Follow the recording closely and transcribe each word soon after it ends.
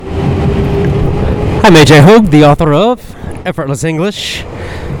I'm AJ Hogue, the author of Effortless English.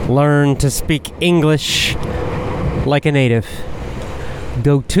 Learn to speak English like a native.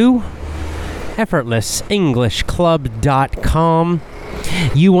 Go to effortlessenglishclub.com.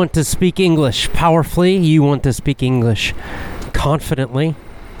 You want to speak English powerfully. You want to speak English confidently.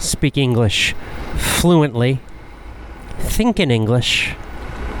 Speak English fluently. Think in English.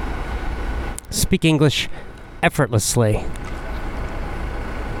 Speak English effortlessly.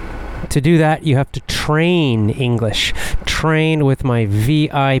 To do that, you have to train English. Train with my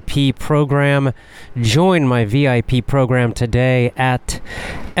VIP program. Join my VIP program today at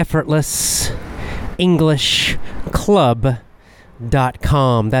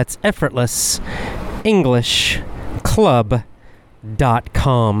effortlessenglishclub.com. That's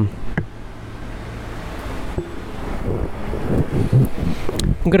effortlessenglishclub.com.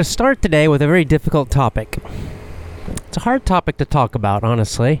 I'm going to start today with a very difficult topic. It's a hard topic to talk about,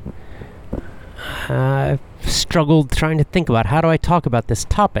 honestly. I've struggled trying to think about how do I talk about this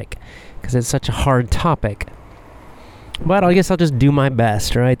topic, because it's such a hard topic. But I guess I'll just do my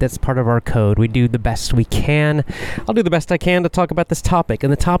best, right? That's part of our code. We do the best we can. I'll do the best I can to talk about this topic.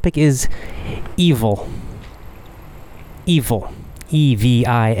 And the topic is evil. Evil.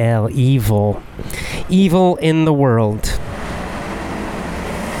 E-V-I-L. Evil. Evil in the world.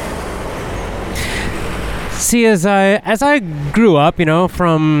 See, as I grew up,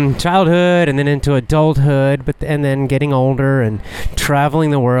 from childhood and then into adulthood, and then getting older and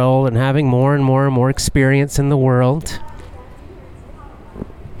traveling the world and having more and more and more experience in the world,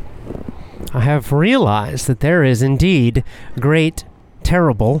 I have realized that there is indeed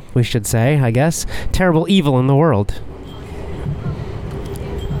terrible evil in the world.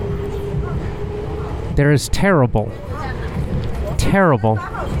 There is terrible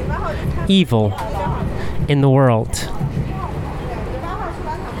evil in the world.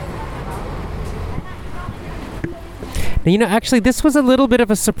 Now, actually, this was a little bit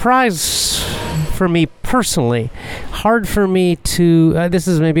of a surprise for me personally. Hard for me to... this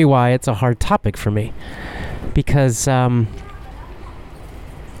is maybe why it's a hard topic for me. Because,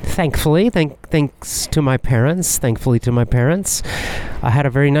 thankfully to my parents, I had a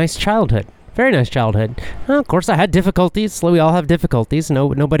very nice childhood. Very nice childhood. Of course, I had difficulties. We all have difficulties.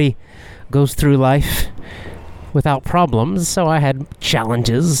 Nobody goes through life without problems. So I had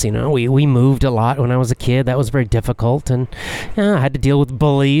challenges. We moved a lot when I was a kid. That was very difficult. And I had to deal with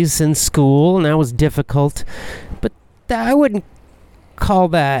bullies in school, and that was difficult. But I wouldn't call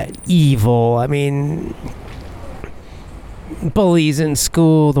that evil. I mean, bullies in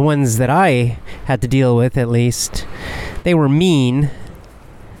school, the ones that I had to deal with at least, they were mean.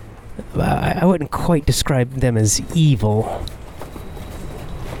 I wouldn't quite describe them as evil.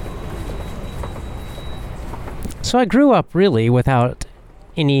 So I grew up really without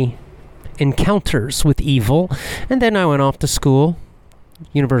any encounters with evil. And then I went off to school,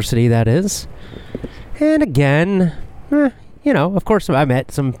 university that is. And again, of course I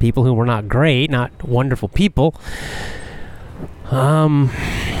met some people who were not great, not wonderful people. But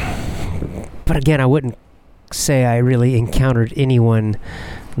again, I wouldn't say I really encountered anyone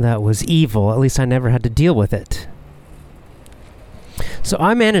that was evil. At least I never had to deal with it. So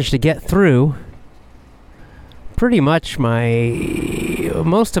I managed to get through pretty much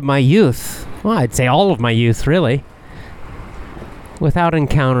most of my youth. Well, I'd say all of my youth, really, without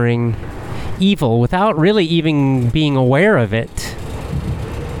encountering evil, without really even being aware of it.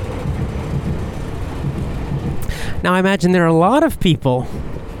 Now, I imagine there are a lot of people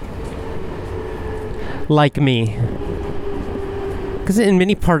like me. Because in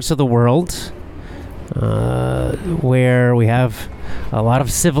many parts of the world, where we have a lot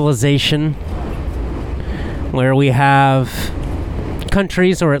of civilization, where we have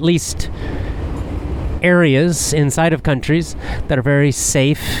countries, or at least areas inside of countries that are very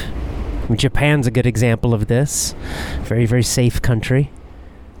safe. Japan's a good example of this. Very, very safe country,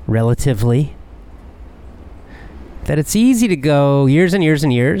 relatively. That it's easy to go years and years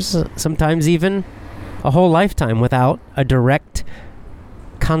and years, sometimes even a whole lifetime, without a direct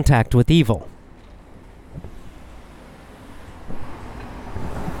contact with evil.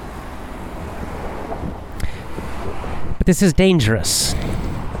 But this is dangerous.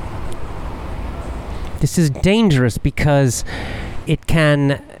 This is dangerous because it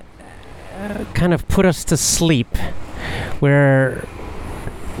can kind of put us to sleep, where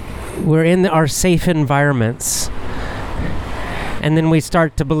we're in our safe environments, and then we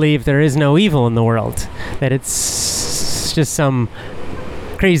start to believe there is no evil in the world, that it's just some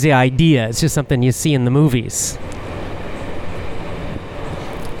crazy idea. It's just something you see in the movies.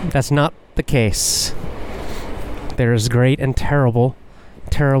 That's not the case. There is great and terrible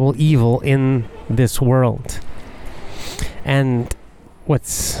terrible evil in this world. And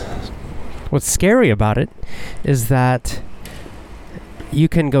what's scary about it is that you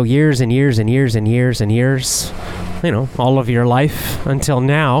can go years and years and years and years and years, all of your life until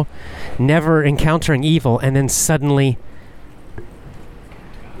now, never encountering evil, and then suddenly,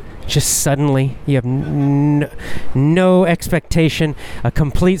 you have no expectation, a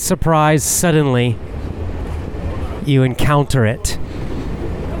complete surprise. Suddenly, you encounter it.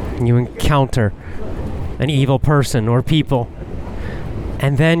 You encounter an evil person or people.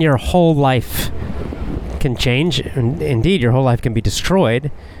 And then your whole life can change. And indeed, your whole life can be destroyed.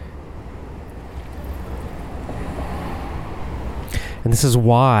 And this is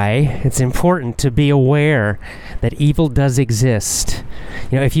why it's important to be aware that evil does exist.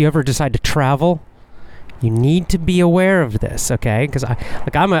 If you ever decide to travel, you need to be aware of this, okay? Because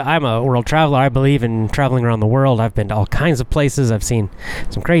I'm a world traveler. I believe in traveling around the world. I've been to all kinds of places. I've seen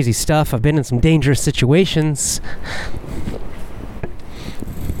some crazy stuff. I've been in some dangerous situations.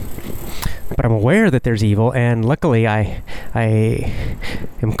 But I'm aware that there's evil, and luckily I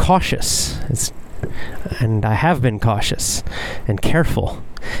am cautious. And I have been cautious and careful.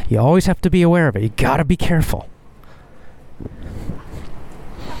 You always have to be aware of it. You gotta be careful.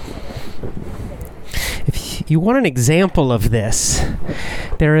 If you want an example of this,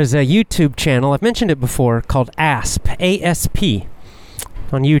 there is a YouTube channel, I've mentioned it before, called ASP, A-S-P,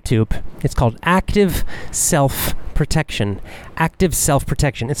 on YouTube. It's called Active Self-Protection. Active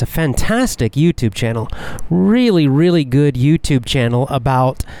Self-Protection. It's a fantastic YouTube channel. Really, really good YouTube channel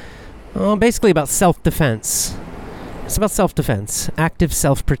about, basically about self-defense. It's about self-defense. Active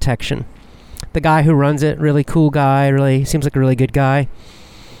Self-Protection. The guy who runs it, really cool guy, really seems like a really good guy.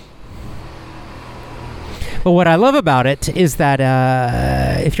 But what I love about it is that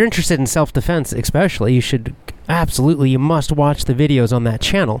if you're interested in self-defense especially, you must watch the videos on that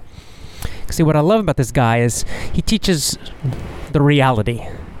channel. See, what I love about this guy is he teaches the reality.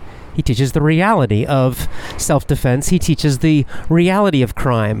 He teaches the reality of self-defense. He teaches the reality of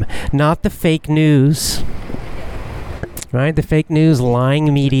crime, not the fake news. Right? The fake news,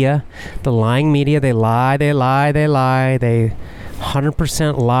 lying media. The lying media, they lie. They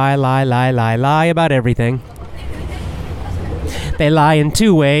 100% lie about everything. They lie in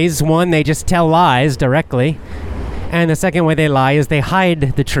two ways. One, they just tell lies directly. And the second way they lie is they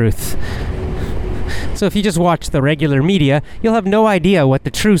hide the truth. So if you just watch the regular media, you'll have no idea what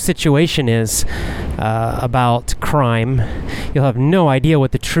the true situation is about crime. You'll have no idea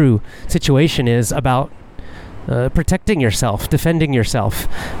what the true situation is about protecting yourself, defending yourself,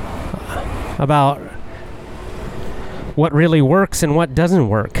 about what really works and what doesn't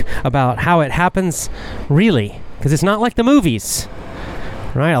work, about how it happens really, because it's not like the movies,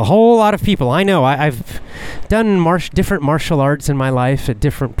 right? A whole lot of people, I know, I've done different martial arts in my life at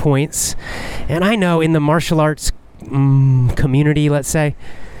different points, and I know in the martial arts community, let's say,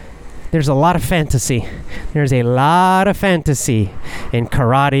 there's a lot of fantasy. There's a lot of fantasy in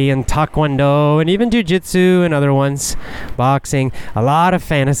karate and taekwondo and even jiu-jitsu and other ones, boxing. A lot of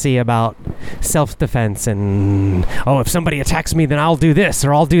fantasy about self-defense and, if somebody attacks me, then I'll do this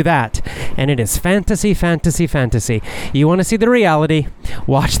or I'll do that. And it is fantasy, fantasy, fantasy. You want to see the reality?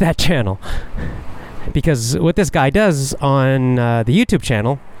 Watch that channel. Because what this guy does on the YouTube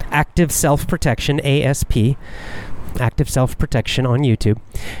channel, Active Self-Protection, ASP, Active Self-Protection on YouTube,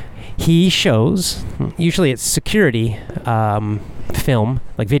 he shows, usually it's security film,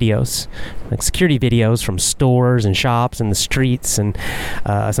 like videos, like security videos from stores and shops and the streets and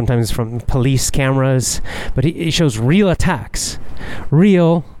sometimes from police cameras. But he shows real attacks,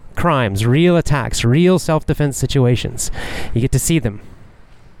 real crimes, real attacks, real self-defense situations. You get to see them.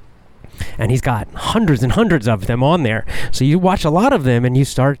 And he's got hundreds and hundreds of them on there. So you watch a lot of them and you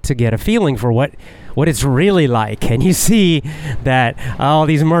start to get a feeling for what it's really like. And you see that all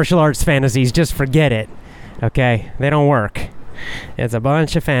these martial arts fantasies, just forget it. Okay? They don't work. It's a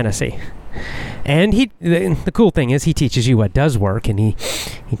bunch of fantasy. And the cool thing is he teaches you what does work, and he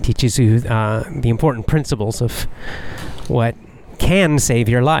teaches you the important principles of what can save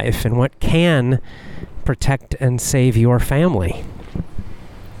your life and what can protect and save your family.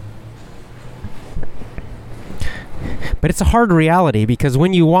 But it's a hard reality, because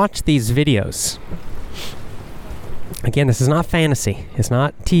when you watch these videos, again, this is not fantasy, it's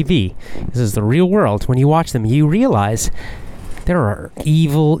not TV, this is the real world. When you watch them, you realize there are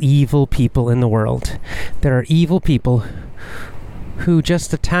evil, evil people in the world. There are evil people who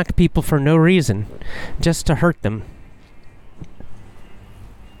just attack people for no reason, just to hurt them.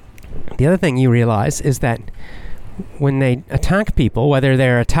 The other thing you realize is that when they attack people, whether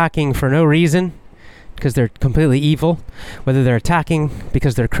they're attacking for no reason, because they're completely evil, whether they're attacking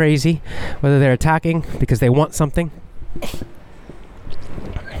because they're crazy, whether they're attacking because they want something.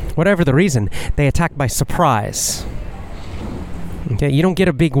 Whatever the reason, they attack by surprise. Okay, you don't get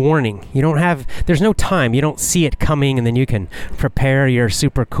a big warning. There's no time. You don't see it coming, and then you can prepare your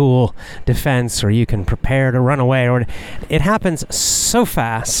super cool defense, or you can prepare to run away. Or it happens so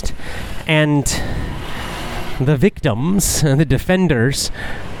fast, and the victims, the defenders,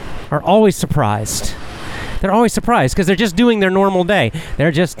 are always surprised. They're always surprised because they're just doing their normal day.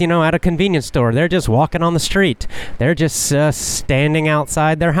 They're just, at a convenience store. They're just walking on the street. They're just standing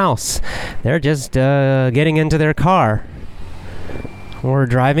outside their house. They're just getting into their car. Or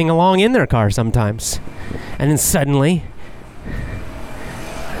driving along in their car sometimes. And then suddenly,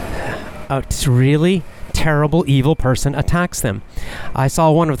 a really terrible, evil person attacks them. I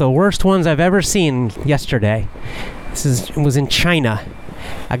saw one of the worst ones I've ever seen yesterday. It was in China.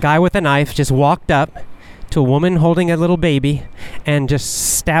 A guy with a knife just walked up to a woman holding a little baby and just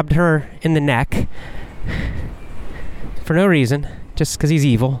stabbed her in the neck for no reason, just because he's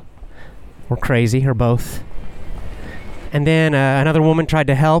evil or crazy or both. And then another woman tried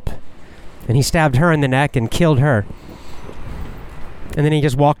to help, and he stabbed her in the neck and killed her. And then he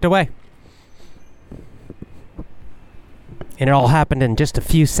just walked away. And it all happened in just a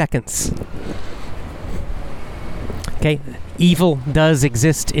few seconds. Okay, evil does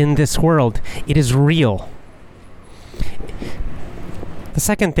exist in this world. It is real. The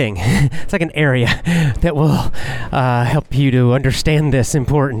second area that will help you to understand this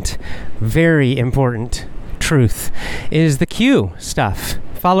very important truth is the Q stuff.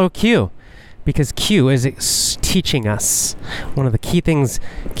 Follow Q, because Q is teaching us. One of the key things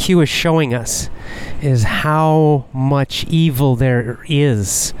Q is showing us is how much evil there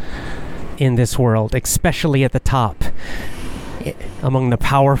is in this world, especially at the top, among the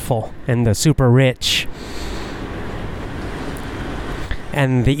powerful and the super rich.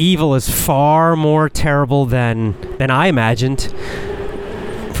 And the evil is far more terrible than I imagined.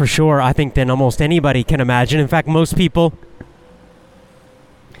 For sure, I think than almost anybody can imagine. In fact, most people,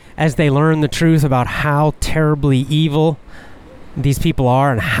 as they learn the truth about how terribly evil these people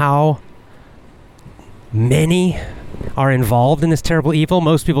are and how many are involved in this terrible evil,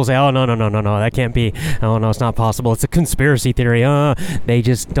 most people say, oh, no, that can't be. Oh, no, it's not possible. It's a conspiracy theory. They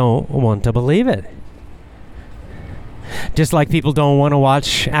just don't want to believe it. Just like people don't want to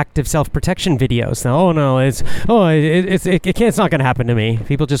watch active self-protection videos. Now, it's not going to happen to me.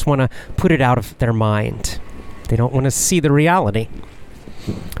 People just want to put it out of their mind. They don't want to see the reality.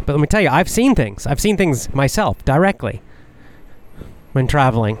 But let me tell you, I've seen things. I've seen things myself directly when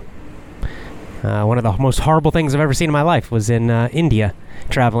traveling. One of the most horrible things I've ever seen in my life was in India,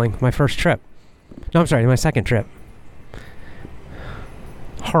 traveling, my first trip. No, I'm sorry, my second trip.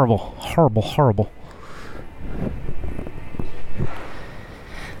 Horrible, horrible, horrible.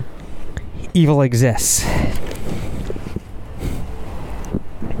 Evil exists.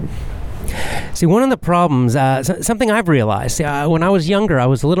 See, one of the problems, something I've realized, when I was younger, I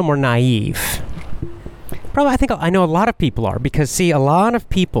was a little more naive. Probably, I know a lot of people are, because, see, a lot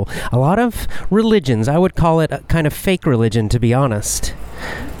of religions, I would call it a kind of fake religion, to be honest.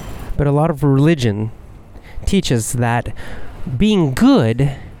 But a lot of religion teaches that being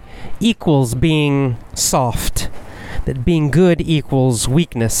good equals being soft, that being good equals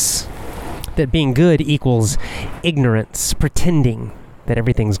weakness, that being good equals ignorance, pretending that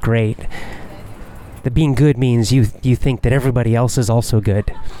everything's great. That being good means you think that everybody else is also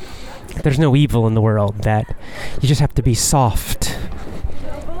good. There's no evil in the world, that you just have to be soft.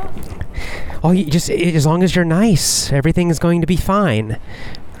 As long as you're nice, everything is going to be fine.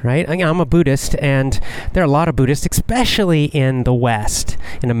 Right? I'm a Buddhist, and there are a lot of Buddhists, especially in the West,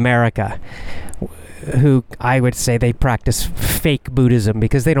 in America, who I would say they practice fake Buddhism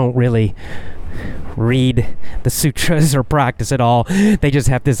because they don't really read the sutras or practice at all. They just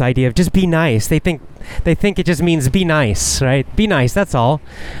have this idea of just be nice. They think it just means be nice, right? Be nice, that's all.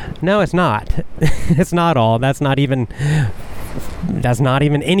 No, it's not. It's not all. That's not even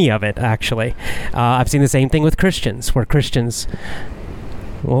any of it, actually. I've seen the same thing with Christians, where Christians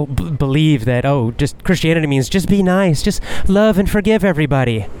will believe that, just Christianity means just be nice, just love and forgive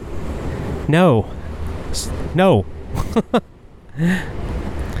everybody. No.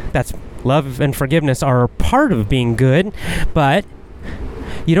 That's love and forgiveness are part of being good, but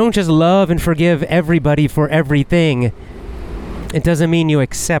you don't just love and forgive everybody for everything. It doesn't mean you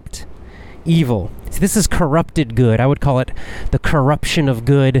accept evil. See, this is corrupted good. I would call it the corruption of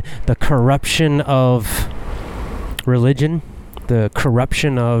good, the corruption of religion, the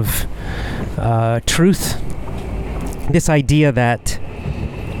corruption of truth. This idea that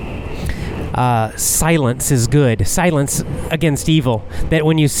silence is good. Silence against evil. That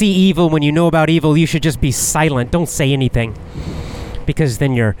when you see evil, when you know about evil, you should just be silent. Don't say anything. Because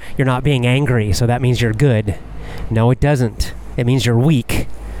then you're not being angry, so that means you're good. No, it doesn't. It means you're weak.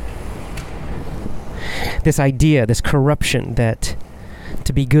 This idea, this corruption that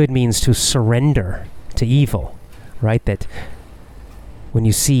to be good means to surrender to evil, right? That when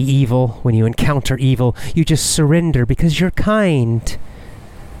you see evil, when you encounter evil, you just surrender because you're kind.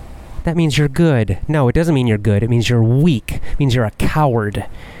 That means you're good. No, it doesn't mean you're good. It means you're weak. It means you're a coward.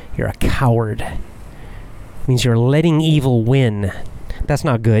 You're a coward. It means you're letting evil win. That's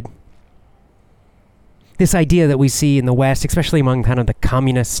not good. This idea that we see in the West, especially among kind of the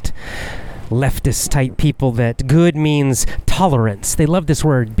communist, leftist type people, that good means tolerance. They love this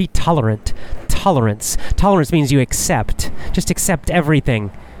word, be tolerant. Tolerance. Tolerance means you accept. Just accept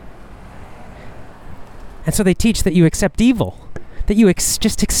everything. And so they teach that you accept evil. That you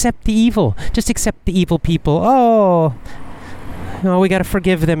just accept the evil. Just accept the evil people. Oh, no, we got to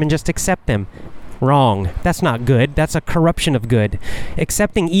forgive them and just accept them. Wrong. That's not good. That's a corruption of good.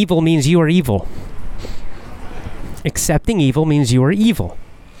 Accepting evil means you are evil. Accepting evil means you are evil.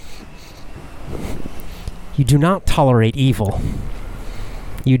 You do not tolerate evil.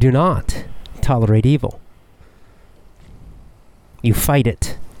 You do not tolerate evil. You fight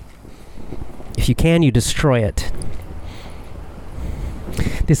it. If you can, you destroy it.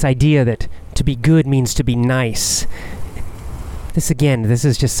 This idea that to be good means to be nice. This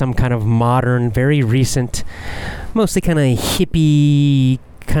is just some kind of modern, very recent, mostly kind of hippie,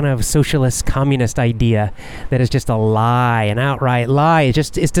 kind of socialist, communist idea that is just a lie, an outright lie.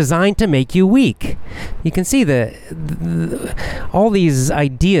 It's designed to make you weak. You can see all these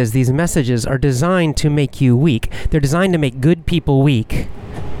ideas, these messages are designed to make you weak. They're designed to make good people weak.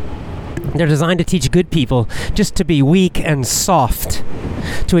 They're designed to teach good people just to be weak and soft.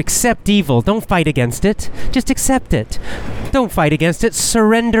 To accept evil. Don't fight against it. Just accept it. Don't fight against it.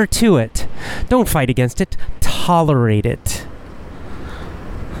 Surrender to it. Don't fight against it. Tolerate it.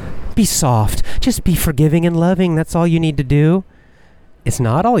 Be soft. Just be forgiving and loving. That's all you need to do. It's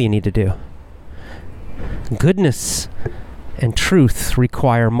not all you need to do. Goodness and truth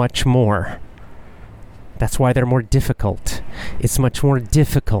require much more. That's why they're more difficult. It's much more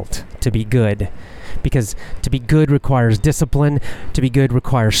difficult to be good. Because to be good requires discipline. To be good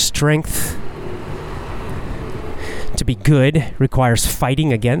requires strength. To be good requires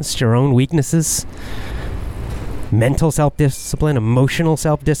fighting against your own weaknesses. Mental self-discipline, emotional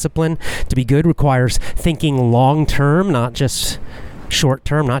self-discipline. To be good requires thinking long-term, not just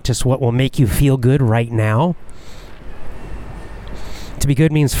short-term, not just what will make you feel good right now. To be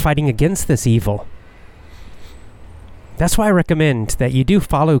good means fighting against this evil. That's why I recommend that you do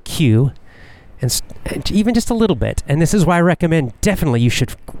follow Q, and even just a little bit. And this is why I recommend definitely you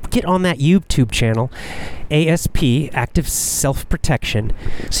should get on that YouTube channel, ASP, Active Self-Protection,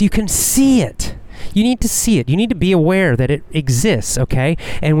 so you can see it. You need to see it. You need to be aware that it exists, okay?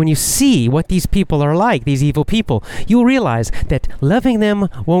 And when you see what these people are like, these evil people, you'll realize that loving them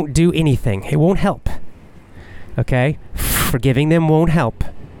won't do anything. It won't help, okay? Forgiving them won't help.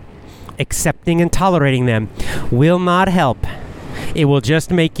 Accepting and tolerating them will not help. It will just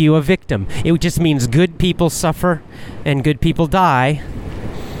make you a victim. It just means good people suffer and good people die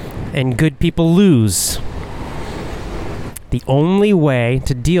and good people lose. The only way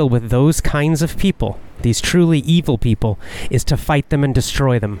to deal with those kinds of people, these truly evil people, is to fight them and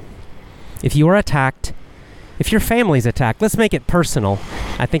destroy them. If you are attacked, if your family's attacked, let's make it personal.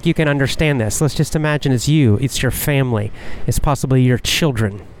 I think you can understand this. Let's just imagine it's you, it's your family, it's possibly your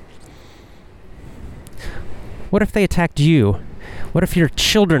children. What if they attacked you? What if your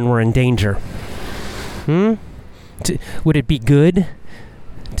children were in danger? Would it be good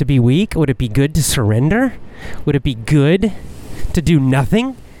to be weak? Would it be good to surrender? Would it be good to do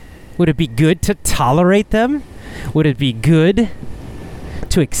nothing? Would it be good to tolerate them? Would it be good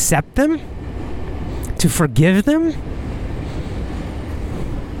to accept them? To forgive them?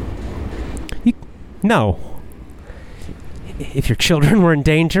 No. If your children were in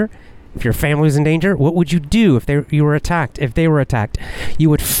danger, if your family was in danger, what would you do if you were attacked? If they were attacked, you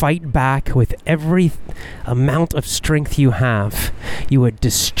would fight back with every amount of strength you have. You would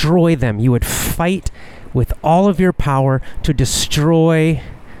destroy them. You would fight with all of your power to destroy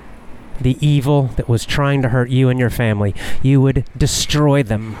the evil that was trying to hurt you and your family. You would destroy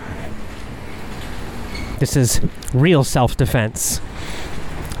them. This is real self-defense.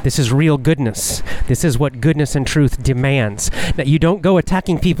 This is real goodness. This is what goodness and truth demands. That you don't go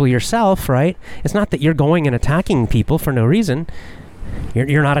attacking people yourself, right? It's not that you're going and attacking people for no reason.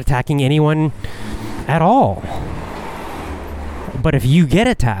 You're not attacking anyone at all. But if you get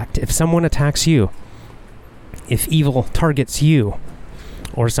attacked, if someone attacks you, if evil targets you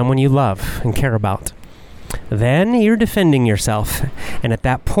or someone you love and care about, then you're defending yourself. And at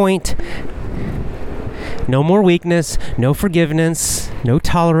that point, no more weakness, no forgiveness, no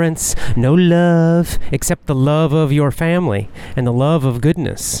tolerance, no love, except the love of your family and the love of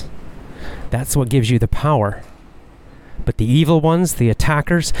goodness. That's what gives you the power. But the evil ones, the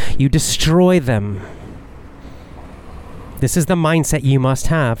attackers, you destroy them. This is the mindset you must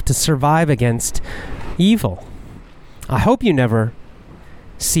have to survive against evil. I hope you never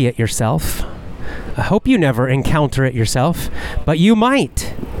see it yourself. I hope you never encounter it yourself, but you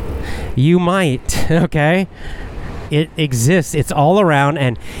might. You might, okay? It exists. It's all around,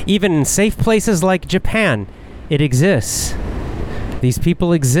 and even in safe places like Japan, it exists. These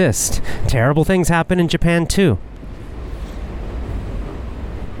people exist. Terrible things happen in Japan too.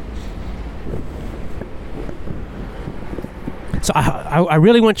 So I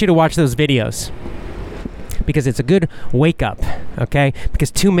really want you to watch those videos, because it's a good wake up, okay?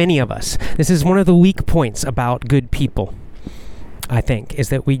 Because too many of us, this is one of the weak points about good people, I think, is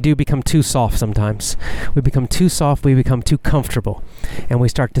that we do become too soft sometimes. We become too soft, we become too comfortable. And we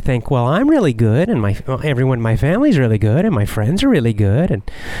start to think, well, I'm really good, and everyone in my family's really good, and my friends are really good, and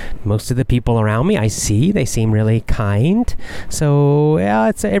most of the people around me I see, they seem really kind. So,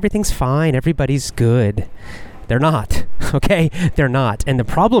 yeah, everything's fine, everybody's good. They're not, okay? They're not. And the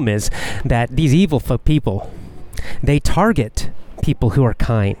problem is that these evil people, they target people who are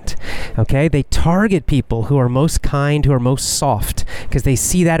kind, okay? They target people who are most kind, who are most soft, because they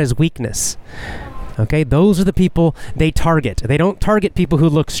see that as weakness, okay? Those are the people they target. They don't target people who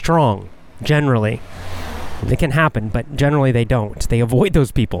look strong, generally. It can happen, but generally they don't. They avoid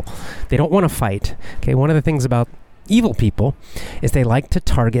those people. They don't want to fight, okay? One of the things about evil people is they like to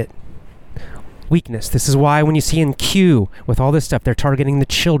target weakness. This is why when you see in Q with all this stuff, they're targeting the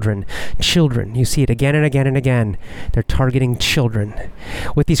children. Children. You see it again and again and again. They're targeting children.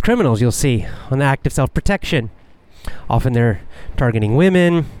 With these criminals, you'll see on the act of self-protection. Often they're targeting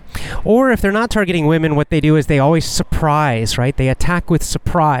women. Or if they're not targeting women, what they do is they always surprise, right? They attack with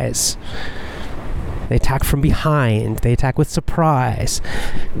surprise. They attack from behind. They attack with surprise.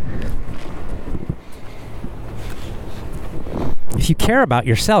 If you care about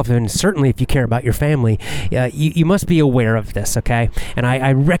yourself, and certainly if you care about your family, you must be aware of this, okay? And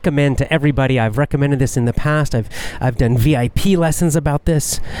I recommend to everybody, I've recommended this in the past, I've done VIP lessons about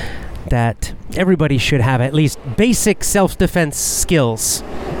this, that everybody should have at least basic self-defense skills.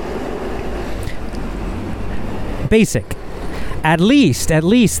 Basic. At least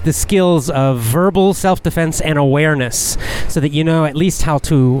the skills of verbal self-defense and awareness, so that you know at least how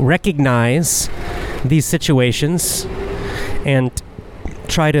to recognize these situations and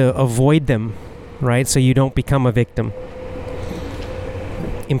try to avoid them, right? So you don't become a victim.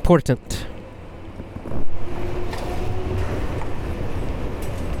 Important.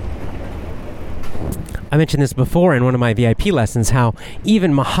 I mentioned this before in one of my VIP lessons, how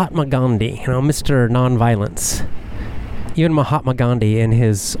even Mahatma Gandhi, Mr. Nonviolence, even Mahatma Gandhi in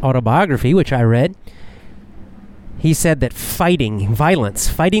his autobiography, which I read, he said that fighting with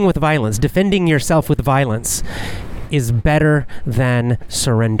violence, defending yourself with violence is better than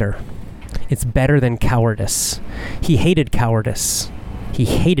surrender. It's better than cowardice. He hated cowardice. He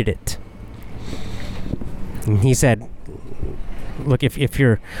hated it. And he said, look, if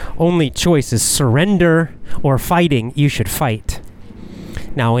your only choice is surrender or fighting, you should fight.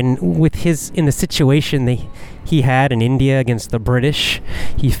 Now, in the situation he had in India against the British,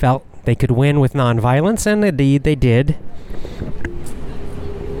 he felt they could win with nonviolence, and indeed they did.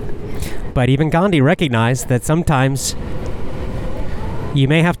 But even Gandhi recognized that sometimes you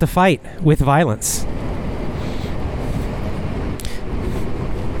may have to fight with violence.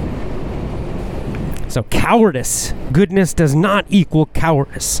 So cowardice, goodness does not equal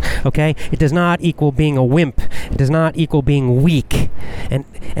cowardice, okay? It does not equal being a wimp. It does not equal being weak. And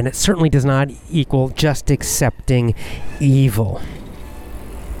it certainly does not equal just accepting evil.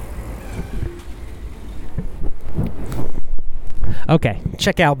 Okay,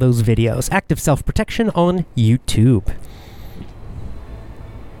 check out those videos. Active Self-Protection on YouTube.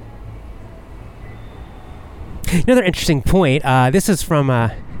 Another interesting point, this is from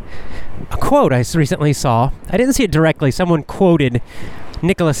a quote I recently saw. I didn't see it directly. Someone quoted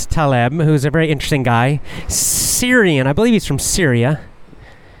Nicholas Taleb, who's a very interesting guy. Syrian, I believe he's from Syria.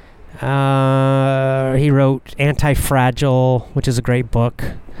 He wrote Anti-Fragile, which is a great book.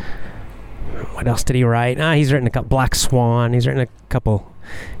 What else did he write? He's written a couple, Black Swan. He's written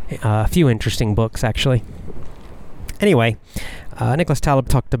a few interesting books, actually. Anyway, Nicholas Taleb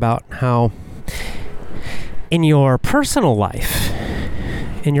talked about how in your personal life,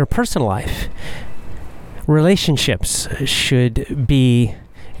 in your personal life, relationships should be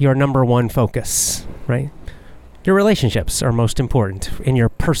your number one focus, right? Your relationships are most important in your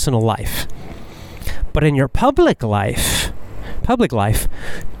personal life. But in your public life,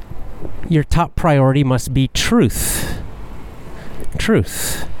 your top priority must be truth.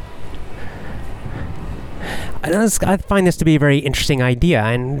 Truth. I find this to be a very interesting idea,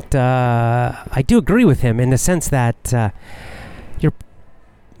 and I do agree with him in the sense that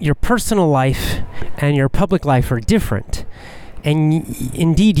your personal life and your public life are different. And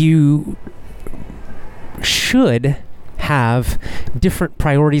indeed, you should have different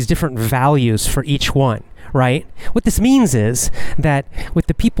priorities, different values for each one, right? What this means is that with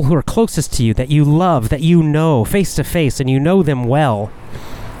the people who are closest to you, that you love, that you know face to face, and you know them well,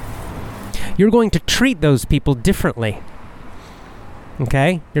 you're going to treat those people differently.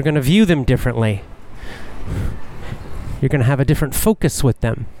 Okay? You're going to view them differently. You're going to have a different focus with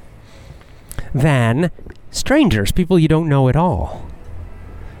them than strangers, people you don't know at all.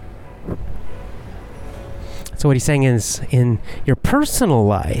 So what he's saying is, in your personal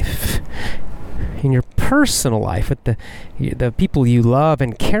life, with the people you love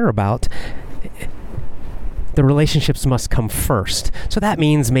and care about, the relationships must come first. So that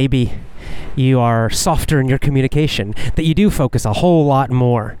means maybe you are softer in your communication, that you do focus a whole lot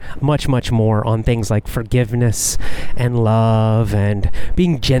more, much more on things like forgiveness and love and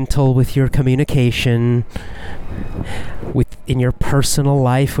being gentle with your communication. In your personal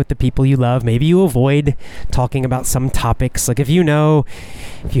life with the people you love, maybe you avoid talking about some topics. Like if you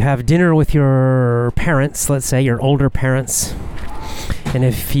have dinner with your parents, let's say your older parents, and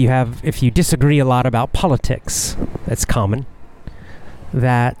if you disagree a lot about politics, that's common,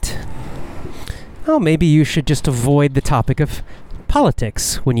 that maybe you should just avoid the topic of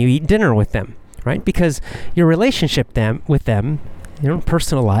politics when you eat dinner with them, right? Because your relationship with them, your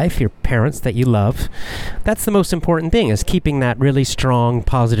personal life, your parents that you love, that's the most important thing, is keeping that really strong,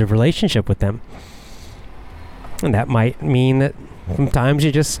 positive relationship with them. And that might mean that sometimes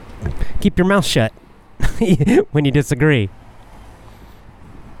you just keep your mouth shut when you disagree.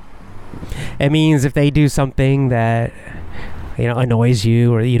 It means if they do something that annoys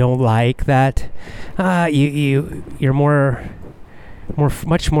you or you don't like, that you're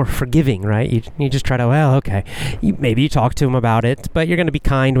much more forgiving, right? You just try to, okay. Maybe you talk to them about it, but you're going to be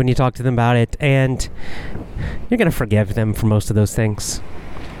kind when you talk to them about it, and you're going to forgive them for most of those things.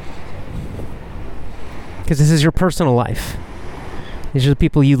 Because this is your personal life. These are the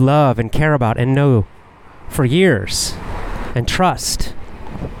people you love and care about and know for years and trust.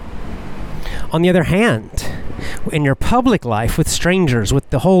 On the other hand, in your public life with strangers, with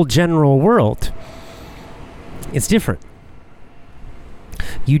the whole general world, it's different.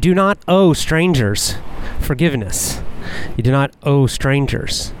 You do not owe strangers forgiveness. You do not owe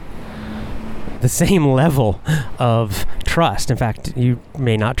strangers the same level of trust. In fact, you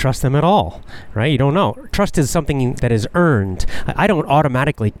may not trust them at all, right? You don't know. Trust is something that is earned. I don't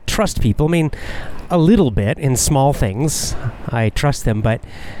automatically trust people. I mean, a little bit in small things, I trust them, but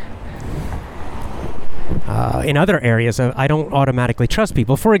in other areas, I don't automatically trust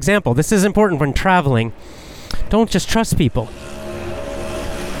people. For example, this is important when traveling. Don't just trust people.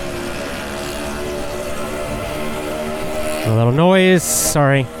 A little noise,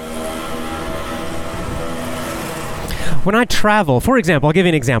 sorry. When I travel, for example, I'll give you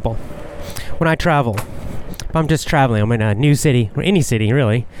an example. When I travel, if I'm just traveling, I'm in a new city, or any city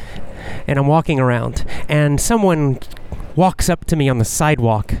really, and I'm walking around, and someone walks up to me on the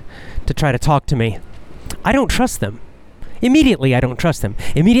sidewalk to try to talk to me, I don't trust them. Immediately, I don't trust them.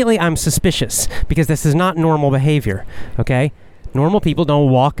 Immediately, I'm suspicious, because this is not normal behavior, okay? Normal people don't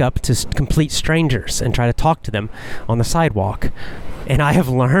walk up to complete strangers and try to talk to them on the sidewalk. And I have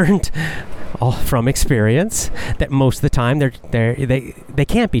learned from experience that most of the time they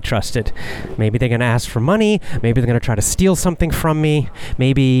can't be trusted. Maybe they're going to ask for money. Maybe they're going to try to steal something from me.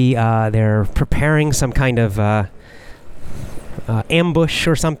 Maybe they're preparing some kind of ambush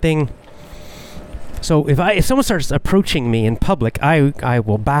or something. So if someone starts approaching me in public, I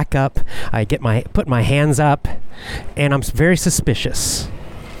will back up. I put my hands up, and I'm very suspicious.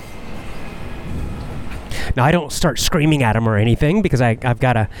 Now, I don't start screaming at them or anything, because I've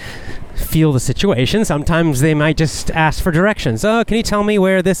got to feel the situation. Sometimes they might just ask for directions. Oh, can you tell me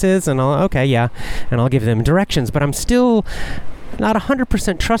where this is? And okay, yeah, and I'll give them directions. But I'm still not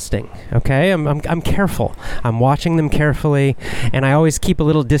 100% trusting, okay? I'm careful. I'm watching them carefully, and I always keep a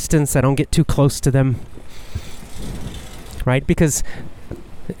little distance. I don't get too close to them, right? Because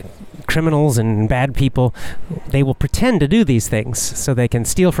criminals and bad people, they will pretend to do these things so they can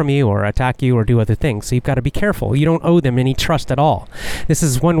steal from you or attack you or do other things. So you've got to be careful. You don't owe them any trust at all. This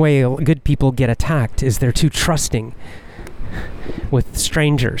is one way good people get attacked, is they're too trusting with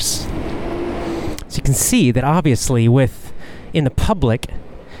strangers. So you can see that obviously in the public,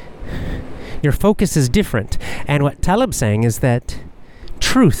 your focus is different. And what Taleb's saying is that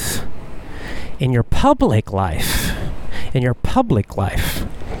truth in your public life,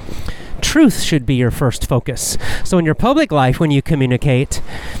 truth should be your first focus. So in your public life, when you communicate,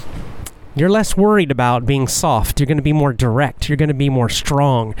 you're less worried about being soft. You're going to be more direct. You're going to be more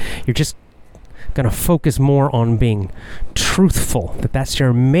strong. You're just going to focus more on being truthful. That's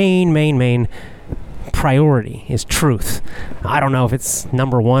your main priority, is truth. I don't know if it's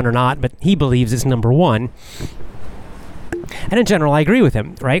number one or not, but he believes it's number one. And in general, I agree with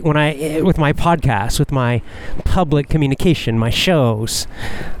him, right? With my podcast, with my public communication, my shows,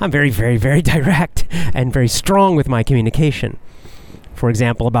 I'm very, very, very direct and very strong with my communication. For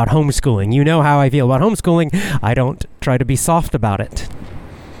example, about homeschooling. You know how I feel about homeschooling. I don't try to be soft about it,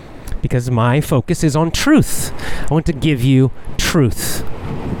 because my focus is on truth. I want to give you truth.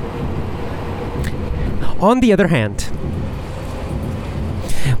 On the other hand,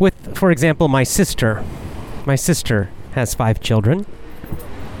 for example, my sister has 5 children,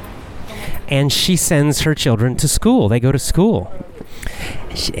 and she sends her children to school. They go to school.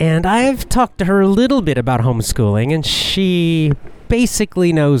 And I've talked to her a little bit about homeschooling, and she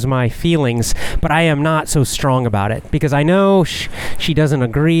basically knows my feelings, but I am not so strong about it, because I know she doesn't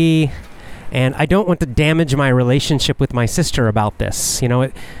agree, and I don't want to damage my relationship with my sister about this.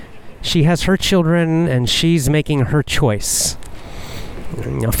 She has her children, and she's making her choice.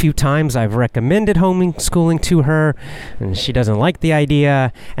 A few times I've recommended homeschooling to her, and she doesn't like the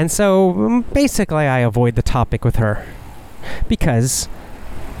idea, and so basically I avoid the topic with her, because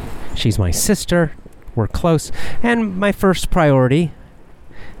she's my sister, we're close, and my first priority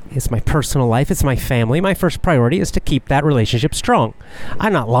is my personal life, it's my family. My first priority is to keep that relationship strong.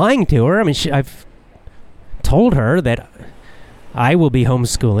 I'm not lying to her. I've told her that I will be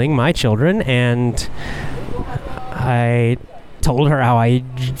homeschooling my children, and I told her how I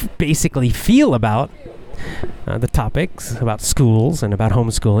basically feel about the topics, about schools and about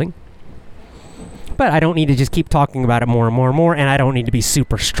homeschooling. But I don't need to just keep talking about it more and more and more, and I don't need to be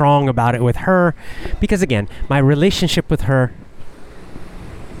super strong about it with her, because again, my relationship with her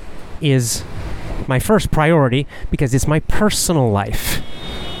is my first priority, because it's my personal life.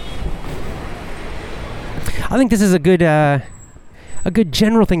 I think this is a good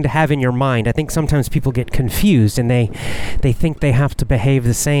general thing to have in your mind. I think sometimes people get confused, and they think they have to behave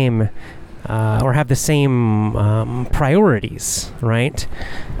the same or have the same priorities, right?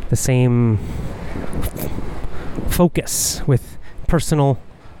 The same focus with personal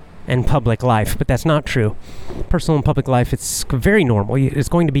and public life, but that's not true. Personal and public life, it's very normal. It's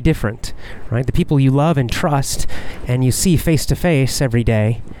going to be different, right? The people you love and trust and you see face to face every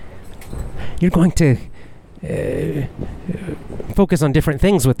day, you're going to focus on different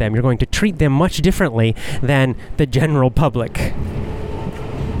things with them. You're going to treat them much differently than the general public,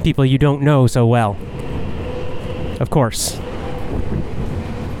 people you don't know so well, of course.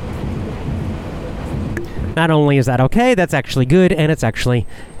 Not only is that okay, that's actually good, and it's actually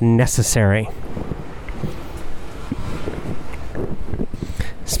necessary.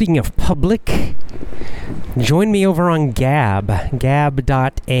 Speaking of public, join me over on Gab,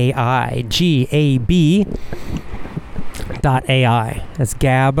 gab.ai, Gab.ai. That's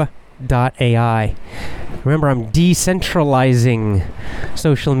gab.ai. Remember, I'm decentralizing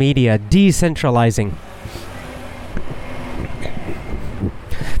social media, decentralizing.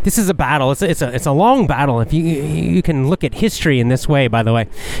 This is a battle. It's a long battle. If you can look at history in this way, by the way,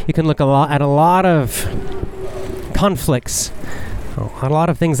 you can look at a lot of conflicts, a lot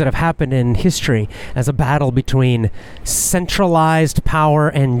of things that have happened in history as a battle between centralized power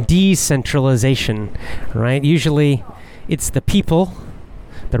and decentralization, right? Usually it's the people,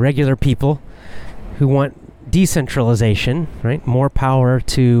 the regular people, who want decentralization, right? More power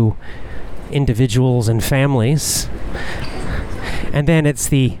to individuals and families. And then it's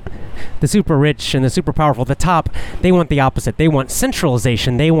the super rich and the super powerful, the top, they want the opposite. They want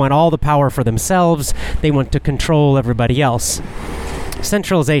centralization. They want all the power for themselves. They want to control everybody else.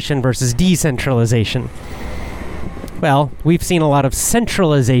 Centralization versus decentralization. Well, we've seen a lot of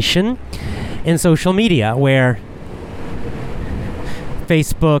centralization in social media, where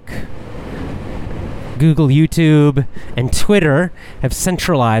Facebook, Google, YouTube, and Twitter have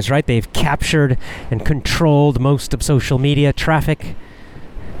centralized, right? They've captured and controlled most of social media traffic.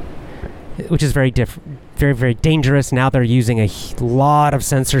 which is very, very dangerous. Now they're using a lot of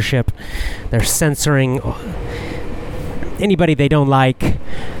censorship. They're censoring anybody they don't like.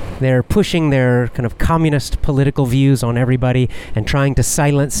 They're pushing their kind of communist political views on everybody and trying to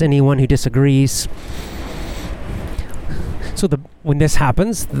silence anyone who disagrees. So when this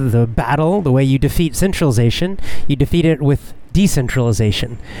happens, the battle, the way you defeat centralization, you defeat it with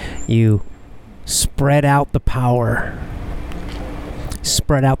decentralization. You spread out the power,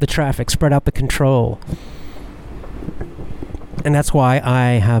 spread out the traffic, spread out the control. And that's why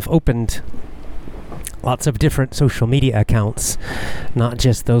I have opened lots of different social media accounts, not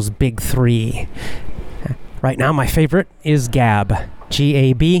just those big three. Right now, my favorite is Gab.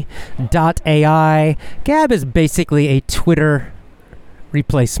 Gab.ai. Gab is basically a Twitter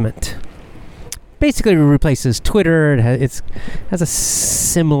replacement. Basically replaces Twitter. It has a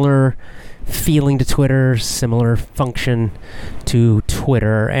similar feeling to Twitter, similar function to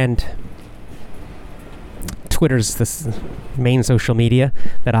Twitter, and Twitter's the main social media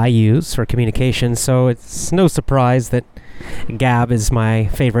that I use for communication, so it's no surprise that Gab is my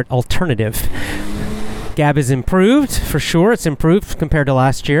favorite alternative. Gab is improved, for sure. It's improved compared to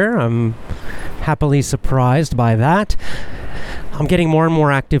last year. I'm happily surprised by that. I'm getting more and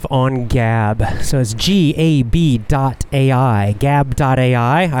more active on Gab. So it's Gab.ai,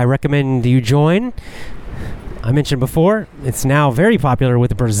 Gab.ai. I recommend you join. I mentioned before, it's now very popular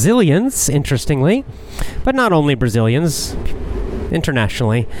with Brazilians, interestingly. But not only Brazilians,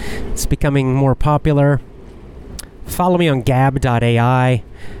 internationally. It's becoming more popular. Follow me on Gab.ai.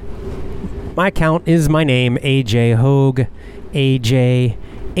 My account is my name, AJ Hoge, AJ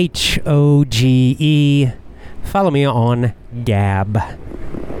Hoge. Follow me on Gab.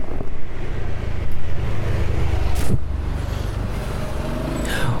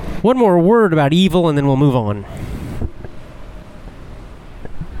 One more word about evil and then we'll move on.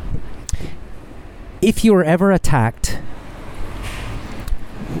 If you are ever attacked,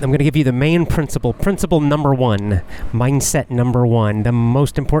 I'm going to give you the main principle. Principle number one, mindset number one, the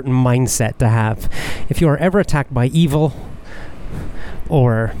most important mindset to have. If you are ever attacked by evil,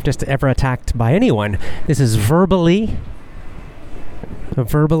 or just ever attacked by anyone, this is verbally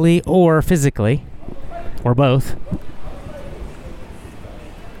or physically, or both.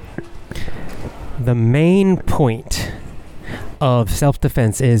 The main point of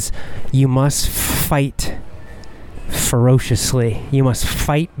self-defense is you must fight ferociously. You must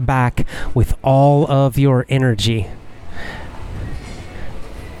fight back with all of your energy.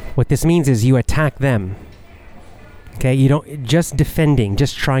 What this means is you attack them. Okay, you don't just defending,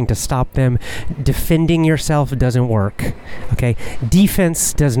 just trying to stop them. Defending yourself doesn't work. Okay,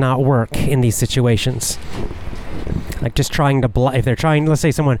 defense does not work in these situations. Like just trying to if they're trying, let's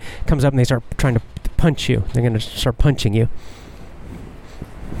say someone comes up and they start trying to punch you, they're going to start punching you.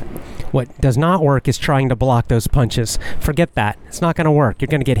 What does not work is trying to block those punches. Forget that. It's not going to work. You're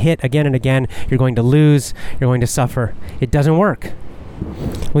going to get hit again and again. You're going to lose. You're going to suffer. It doesn't work.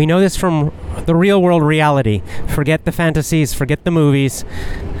 We know this from the real world reality. Forget the fantasies. Forget the movies.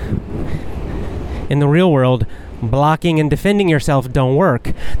 In the real world, blocking and defending yourself don't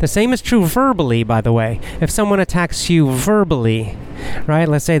work. The same is true verbally, by the way. If someone attacks you verbally, right?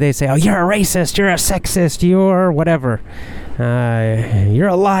 Let's say they say, oh, you're a racist, you're a sexist, you're whatever. You're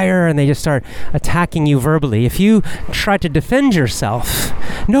a liar, and they just start attacking you verbally. If you try to defend yourself,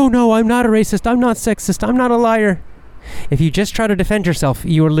 no, I'm not a racist, I'm not sexist, I'm not a liar. If you just try to defend yourself,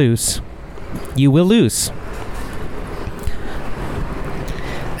 you will lose. You will lose.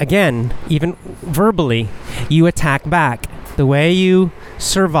 Again, even verbally, you attack back. The way you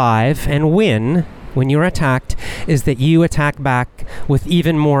survive and win when you're attacked is that you attack back with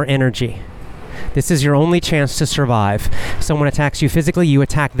even more energy. This is your only chance to survive. Someone attacks you physically, you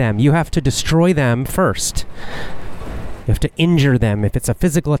attack them. You have to destroy them first. You have to injure them. If it's a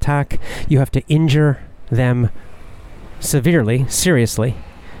physical attack, you have to injure them severely, seriously,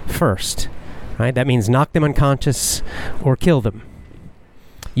 first. Right? That means knock them unconscious or kill them.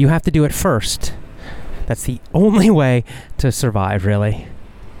 You have to do it first. That's the only way to survive, really.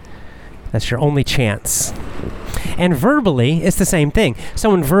 That's your only chance. And verbally, it's the same thing.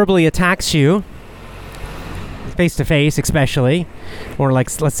 Someone verbally attacks you, face-to-face especially, or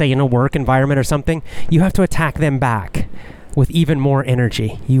like, let's say in a work environment or something, you have to attack them back with even more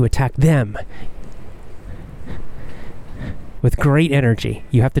energy. You attack them with great energy.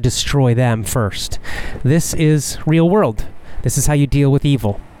 You have to destroy them first. This is real world. This is how you deal with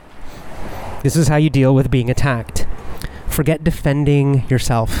evil. This is how you deal with being attacked. Forget defending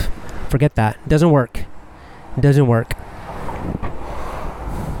yourself. Forget that. It doesn't work. It doesn't work.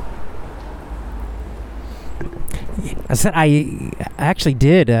 I said I actually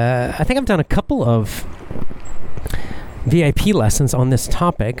did. I think I've done a couple of VIP lessons on this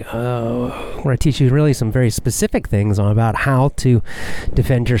topic, where I teach you really some very specific things about how to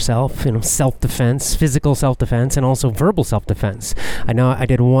defend yourself, self-defense, physical self-defense, and also verbal self-defense. I know I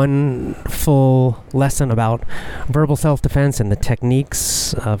did one full lesson about verbal self-defense and the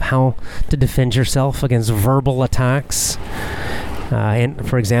techniques of how to defend yourself against verbal attacks. And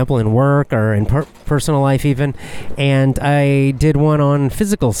for example, in work or in personal life even. And I did one on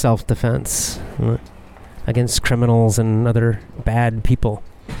physical self-defense against criminals and other bad people.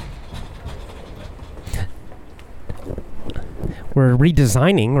 We're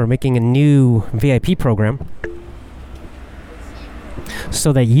making a new VIP program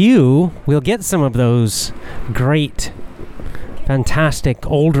so that you will get some of those great, fantastic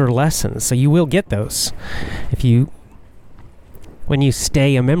older lessons. So you will get those when you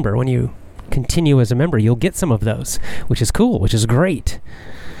stay a member, when you continue as a member, you'll get some of those, which is cool, which is great.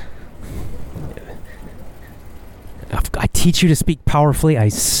 I teach you to speak powerfully. I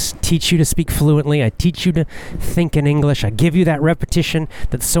teach you to speak fluently. I teach you to think in English. I give you that repetition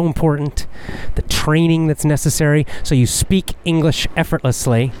that's so important, the training that's necessary, so you speak English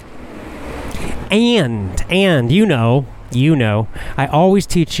effortlessly. And I always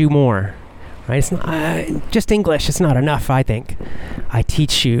teach you more. Right? It's not just English. It's not enough, I think. I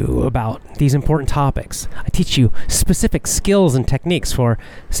teach you about these important topics. I teach you specific skills and techniques for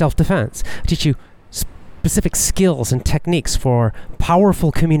self-defense. I teach you specific skills and techniques for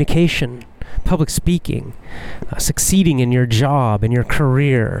powerful communication, public speaking, succeeding in your job, in your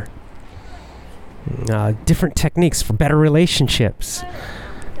career, different techniques for better relationships,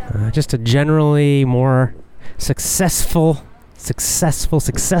 just a generally more successful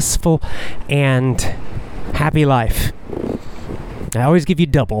and happy life. I always give you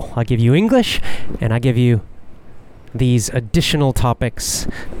double. I give you English, and I give you these additional topics,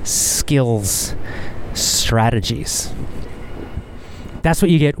 skills, strategies. That's what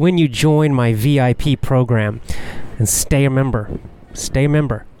you get when you join my VIP program and stay a member.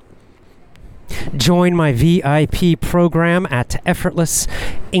 Join my VIP program at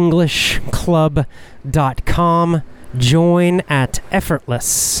effortlessenglishclub.com. Join at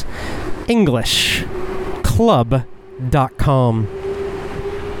effortlessenglishclub.com.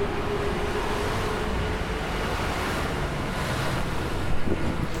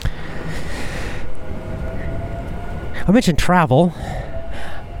 I mentioned travel.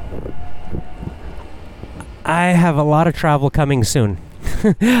 I have a lot of travel coming soon.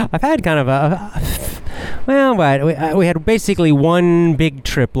 I've had kind of we had basically one big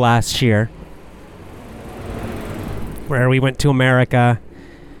trip last year where we went to America,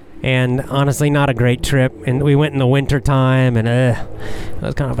 and honestly not a great trip, and we went in the winter time, and it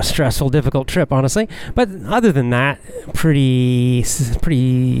was kind of a stressful, difficult trip, honestly. But other than that, pretty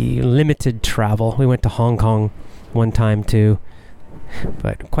limited travel. We went to Hong Kong one time too,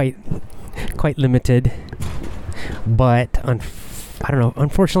 but quite limited. But I don't know,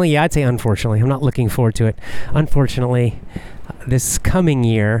 unfortunately, I'd say unfortunately, I'm not looking forward to it. Unfortunately, this coming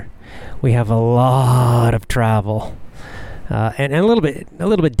year we have a lot of travel, and a little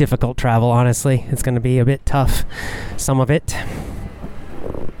bit difficult travel. Honestly, it's going to be a bit tough, some of it.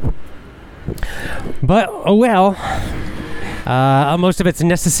 But most of it's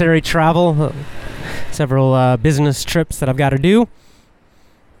necessary travel. Several business trips that I've got to do.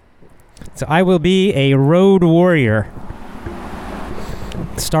 So I will be a road warrior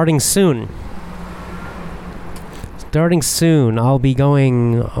starting soon. I'll be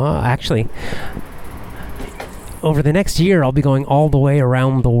going, actually, over the next year, I'll be going all the way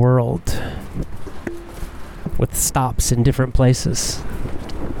around the world with stops in different places.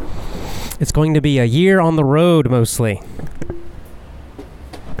 It's going to be a year on the road mostly.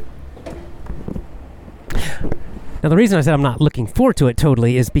 Now, the reason I said I'm not looking forward to it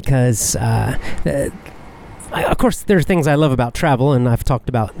totally is because, of course, there's things I love about travel, and I've talked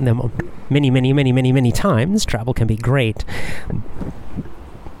about them many times. Travel can be great.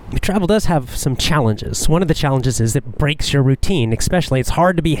 But travel does have some challenges. One of the challenges is it breaks your routine, especially. It's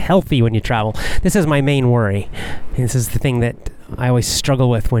hard to be healthy when you travel. This is my main worry. This is the thing that I always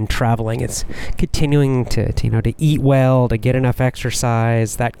struggle with when traveling. It's continuing to eat well, to get enough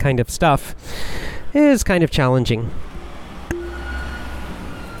exercise, that kind of stuff is kind of challenging.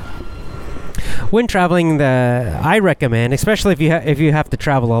 When traveling, I recommend, especially if you have to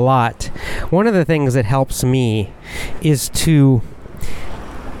travel a lot, one of the things that helps me is to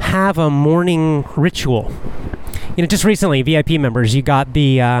have a morning ritual. Just recently, VIP members, you got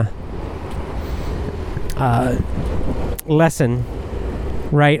the lesson,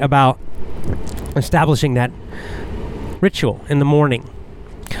 right, about establishing that ritual in the morning.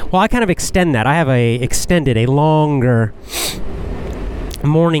 Well, I kind of extend that. I have a longer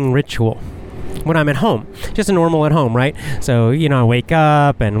morning ritual when I'm at home. Just a normal at home, right? So, I wake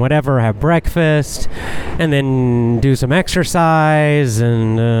up and whatever, have breakfast, and then do some exercise,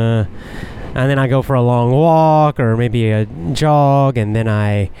 and then I go for a long walk or maybe a jog, and then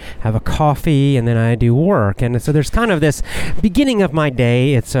I have a coffee, and then I do work. And so there's kind of this beginning of my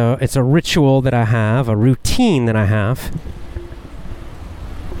day. It's a ritual that I have, a routine that I have.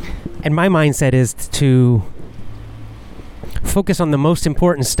 And my mindset is to focus on the most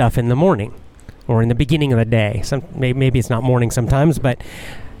important stuff in the morning or in the beginning of the day. Maybe it's not morning sometimes, but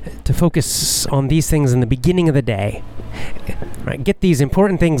to focus on these things in the beginning of the day. Right? Get these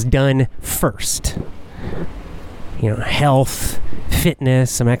important things done first. Health, fitness,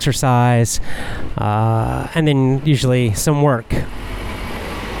 some exercise, and then usually some work.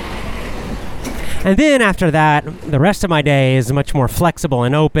 And then after that, the rest of my day is much more flexible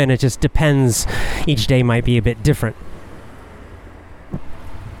and open. It just depends. Each day might be a bit different.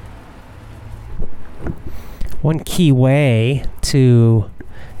 One key way to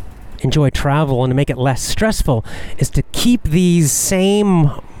enjoy travel and to make it less stressful is to keep these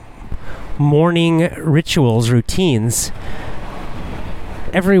same morning rituals, routines,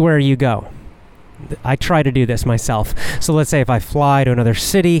 everywhere you go. I try to do this myself. So let's say if I fly to another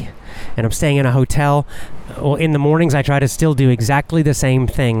city and I'm staying in a hotel, well, in the mornings I try to still do exactly the same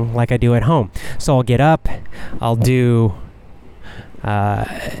thing like I do at home. So I'll get up, I'll do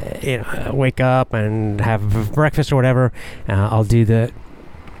wake up and have breakfast or whatever. I'll do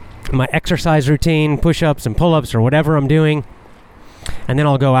my exercise routine, push-ups and pull-ups or whatever I'm doing. And then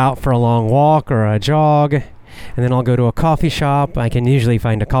I'll go out for a long walk or a jog. And then I'll go to a coffee shop. I can usually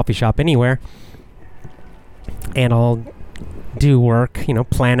find a coffee shop anywhere. And I'll do work,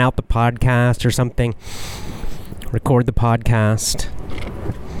 plan out the podcast or something. Record the podcast.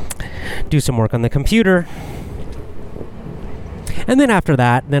 Do some work on the computer. And then after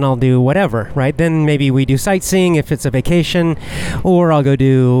that, then I'll do whatever, right? Then maybe we do sightseeing if it's a vacation, or I'll go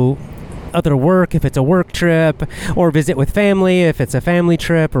do other work if it's a work trip, or visit with family if it's a family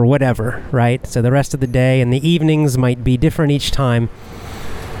trip, or whatever, right? So the rest of the day and the evenings might be different each time.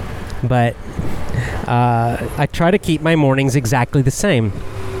 But I try to keep my mornings exactly the same.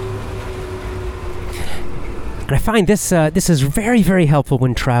 And I find this is very, very helpful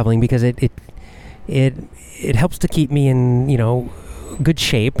when traveling because it helps to keep me in, good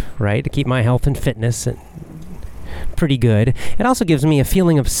shape, right? To keep my health and fitness pretty good. It also gives me a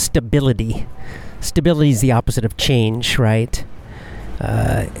feeling of stability. Stability is the opposite of change, right?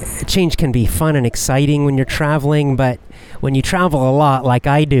 Change can be fun and exciting when you're traveling, but when you travel a lot like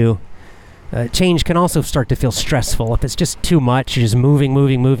I do, change can also start to feel stressful. If it's just too much, you're just moving,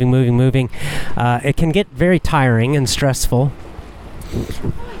 it can get very tiring and stressful.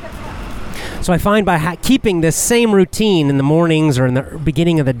 So I find by keeping this same routine in the mornings or in the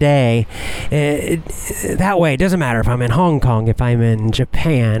beginning of the day, that way it doesn't matter if I'm in Hong Kong, if I'm in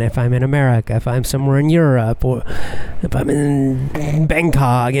Japan, if I'm in America, if I'm somewhere in Europe, or if I'm in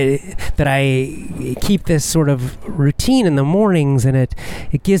Bangkok, that I keep this sort of routine in the mornings, and it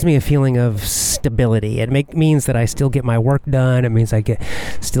gives me a feeling of stability. It means that I still get my work done. It means I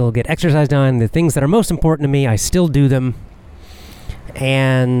still get exercise done. The things that are most important to me, I still do them.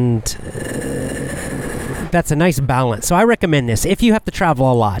 And that's a nice balance. So I recommend this if you have to travel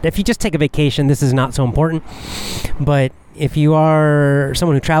a lot. If you just take a vacation, this is not so important. But if you are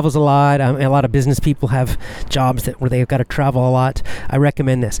someone who travels a lot of business people have jobs where they've got to travel a lot, I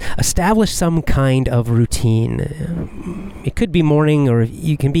recommend this. Establish some kind of routine. It could be morning, or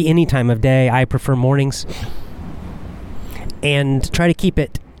you can be any time of day. I prefer mornings. And try to keep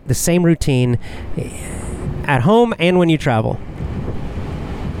it the same routine at home and when you travel.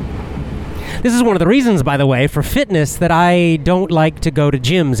 This is one of the reasons, by the way, for fitness that I don't like to go to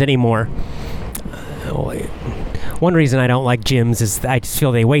gyms anymore. One reason I don't like gyms is I just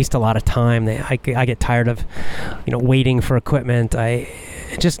feel they waste a lot of time. I get tired of, waiting for equipment.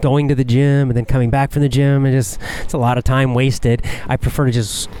 Just going to the gym and then coming back from the gym, it's a lot of time wasted. I prefer to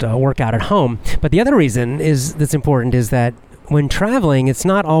just work out at home. But the other reason that's important is that when traveling, it's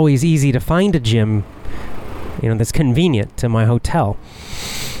not always easy to find a gym, that's convenient to my hotel.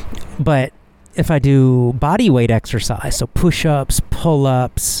 But if I do body weight exercise, so push-ups,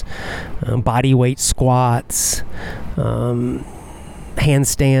 pull-ups, body weight squats,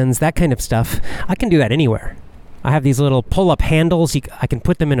 handstands, that kind of stuff, I can do that anywhere. I have these little pull-up handles. I can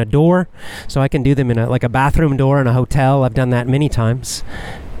put them in a door, so I can do them in a bathroom door in a hotel. I've done that many times.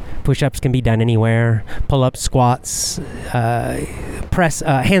 Push-ups can be done anywhere. Pull-ups, squats,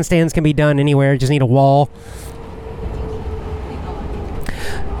 handstands can be done anywhere. Just need a wall.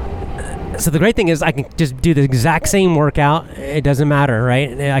 So the great thing is I can just do the exact same workout. It doesn't matter,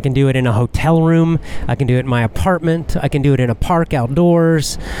 right? I can do it in a hotel room. I can do it in my apartment. I can do it in a park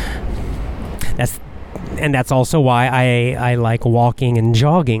outdoors. That's also why I like walking and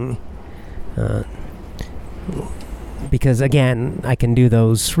jogging. Because again, I can do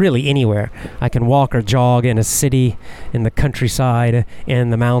those really anywhere. I can walk or jog in a city, in the countryside,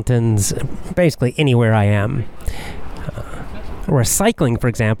 in the mountains, basically anywhere I am. Or cycling, for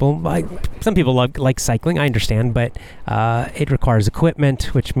example. Some people like cycling, I understand, but it requires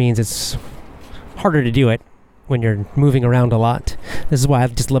equipment, which means it's harder to do it when you're moving around a lot. This is why I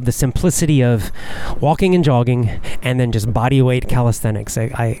just love the simplicity of walking and jogging and then just body weight calisthenics.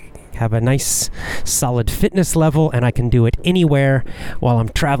 I have a nice solid fitness level, and I can do it anywhere while I'm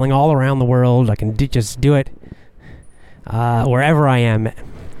traveling all around the world. I can just do it wherever I am,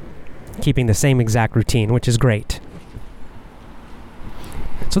 keeping the same exact routine, which is great.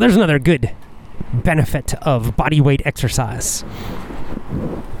 So there's another good benefit of body weight exercise.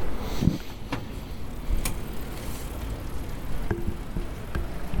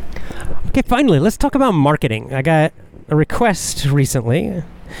 Okay, finally, let's talk about marketing. I got a request recently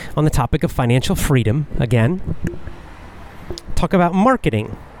on the topic of financial freedom, again. Talk about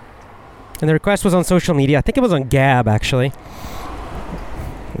marketing. And the request was on social media. I think it was on Gab, actually.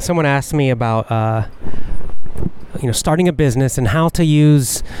 Someone asked me about starting a business and how to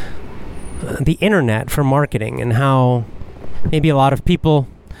use the internet for marketing, and how maybe a lot of people,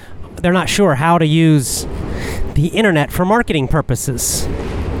 they're not sure how to use the internet for marketing purposes.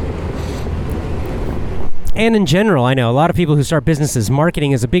 And in general, I know a lot of people who start businesses,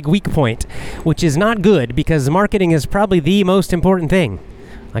 marketing is a big weak point, which is not good, because marketing is probably the most important thing.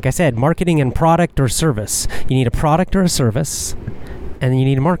 Like I said, marketing and product or service. You need a product or a service, and you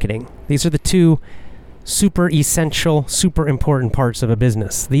need marketing. These are the two super essential, super important parts of a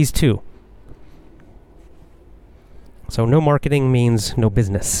business. These two. So no marketing means no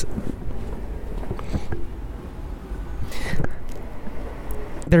business.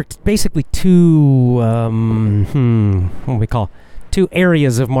 There are basically two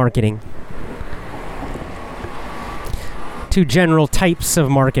areas of marketing. Two general types of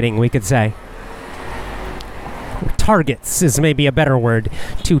marketing, we could say. Targets is maybe a better word.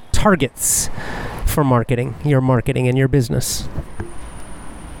 Two targets for marketing and your business.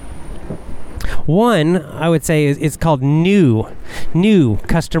 One, I would say, is called new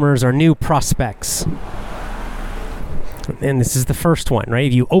customers or new prospects. And this is the first one, right?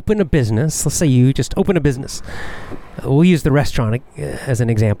 If you open a business, let's say you just open a business. We'll use the restaurant as an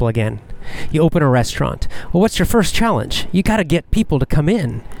example again. You open a restaurant. Well, what's your first challenge? You got to get people to come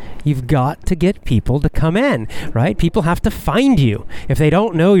in. You've got to get people to come in, right? People have to find you. If they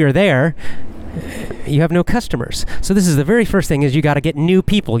don't know you're there, you have no customers. So this is the very first thing, is you got to get new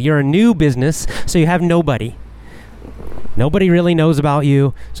people. You're a new business, so you have nobody. Nobody really knows about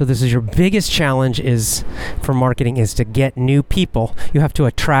you. So this is your biggest challenge for marketing, is to get new people. You have to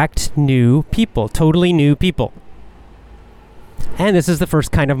attract new people, totally new people. And this is the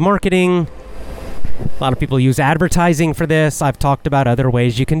first kind of marketing. A lot of people use advertising for this. I've talked about other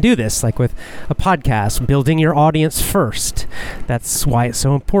ways you can do this, like with a podcast, building your audience first. That's why it's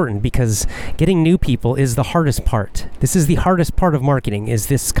so important, because getting new people is the hardest part. This is the hardest part of marketing, is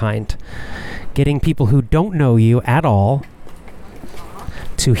this kind. Getting people who don't know you at all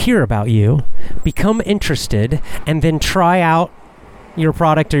to hear about you, become interested, and then try out your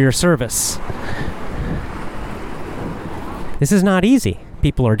product or your service. This is not easy.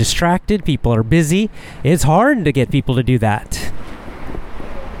 People are distracted. People are busy. It's hard to get people to do that.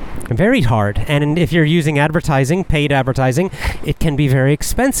 Very hard. And if you're using advertising, paid advertising, it can be very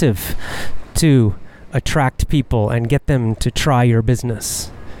expensive to attract people and get them to try your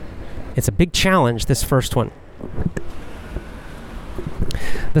business. It's a big challenge, this first one.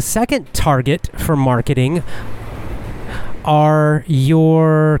 The second target for marketing are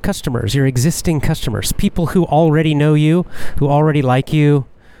your customers, your existing customers, people who already know you, who already like you,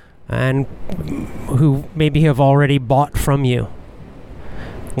 and who maybe have already bought from you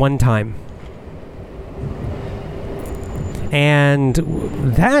one time. And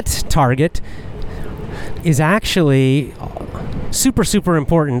that target is actually super, super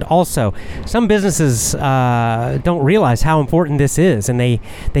important also. Some businesses don't realize how important this is, and they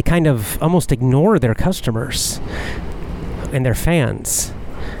kind of almost ignore their customers and their fans,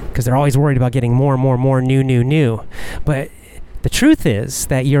 because they're always worried about getting more and more new. But the truth is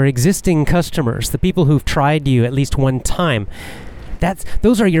that your existing customers, the people who've tried you at least one time,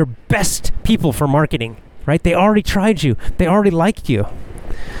 those are your best people for marketing, right? They already tried you. They already liked you.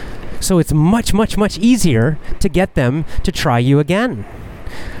 So it's much, much, much easier to get them to try you again.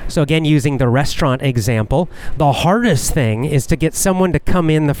 So again, using the restaurant example, the hardest thing is to get someone to come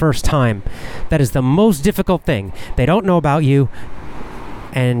in the first time. That is the most difficult thing. They don't know about you,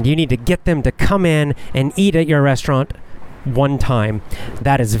 and you need to get them to come in and eat at your restaurant one time.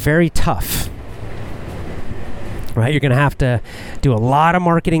 That is very tough. Right? You're going to have to do a lot of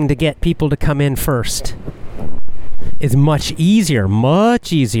marketing to get people to come in first. It's much easier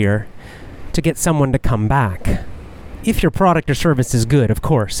to get someone to come back. If your product or service is good, of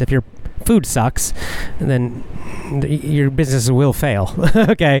course. If your food sucks, then your business will fail.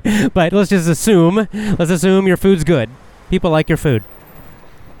 Okay, but let's assume your food's good. People like your food.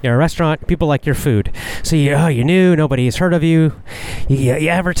 You're a restaurant, people like your food. So you're new, nobody's heard of you. You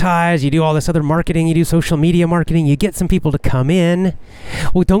advertise, you do all this other marketing, you do social media marketing, you get some people to come in.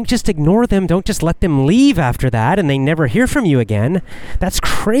 Well, don't just ignore them, don't just let them leave after that and they never hear from you again. That's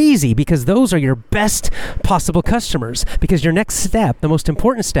crazy, because those are your best possible customers. Because your next step, the most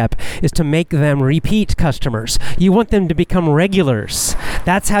important step, is to make them repeat customers. You want them to become regulars.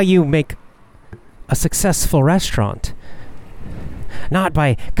 That's how you make a successful restaurant. Not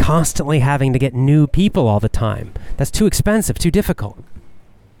by constantly having to get new people all the time. That's too expensive, too difficult.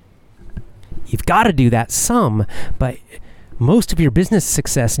 You've got to do that some, but most of your business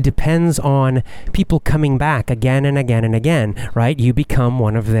success depends on people coming back again and again and again, right? You become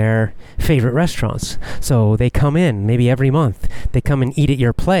one of their favorite restaurants. So they come in maybe every month. They come and eat at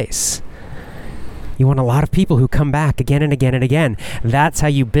your place. You want a lot of people who come back again and again and again. That's how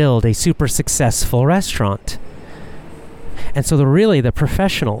you build a super successful restaurant. And so the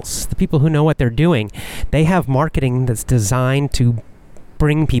professionals, the people who know what they're doing, they have marketing that's designed to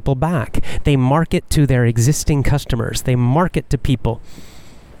bring people back. They market to their existing customers. They market to people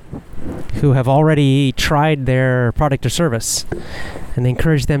who have already tried their product or service, and they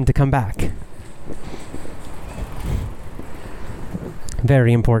encourage them to come back.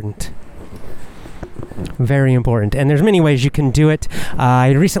 Very important. Very important. And there's many ways you can do it.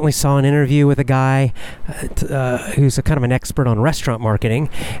 I recently saw an interview with a guy who's a kind of an expert on restaurant marketing,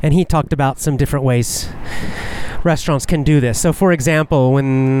 and he talked about some different ways restaurants can do this. So for example,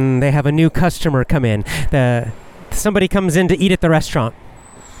 when they have a new customer come in, somebody comes in to eat at the restaurant,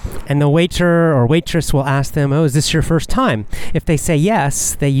 and the waiter or waitress will ask them, is this your first time? If they say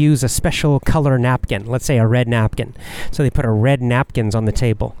yes, they use a special color napkin, let's say a red napkin. So they put red napkins on the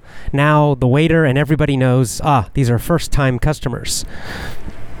table. Now the waiter and everybody knows, these are first-time customers.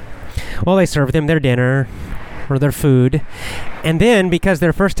 Well, they serve them their dinner or their food. And then, because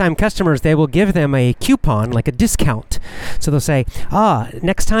they're first-time customers, they will give them a coupon, like a discount. So they'll say,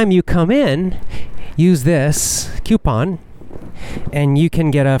 next time you come in, use this coupon, and you can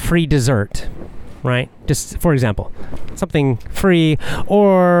get a free dessert, right? Just for example, something free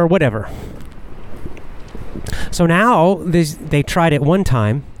or whatever. So now they tried it one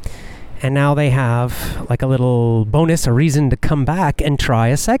time, and now they have like a little bonus, a reason to come back and try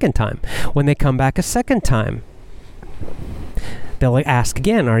a second time. When they come back a second time, they'll ask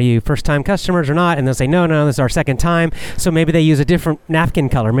again, are you first-time customers or not? And they'll say, no, this is our second time. So maybe they use a different napkin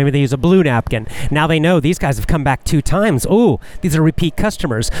color. Maybe they use a blue napkin. Now they know these guys have come back 2 times. Oh, these are repeat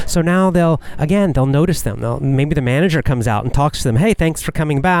customers. So now they'll notice them. Maybe the manager comes out and talks to them. Hey, thanks for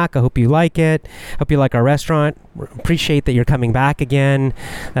coming back. I hope you like it. Hope you like our restaurant. Appreciate that you're coming back again.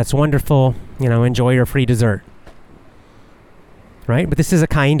 That's wonderful. Enjoy your free dessert. Right? But this is a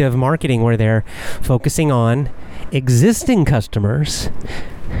kind of marketing where they're focusing on existing customers,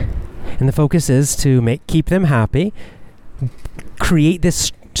 and the focus is to keep them happy, create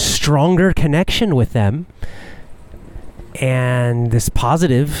this stronger connection with them, and this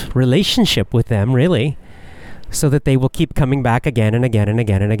positive relationship with them, really, so that they will keep coming back again and again and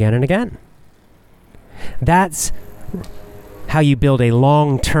again and again and again. That's how you build a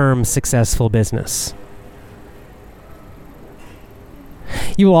long-term successful business.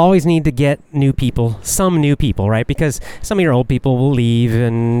 You will always need to get some new people, right? Because some of your old people will leave,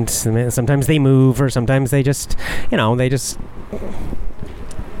 and sometimes they move, or sometimes they just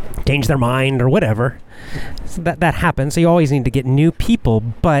change their mind or whatever. So that happens. So you always need to get new people,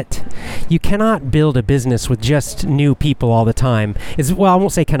 but you cannot build a business with just new people all the time. I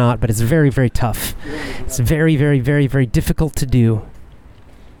won't say cannot, but it's very, very tough. It's very, very, very, very difficult to do.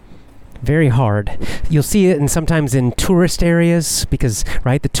 Very hard. You'll see it sometimes in tourist areas because,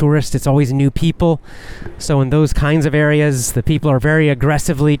 right, the tourist, it's always new people. So in those kinds of areas, the people are very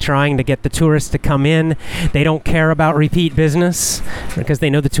aggressively trying to get the tourists to come in. They don't care about repeat business because they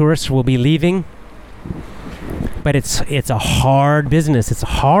know the tourists will be leaving. But it's a hard business. It's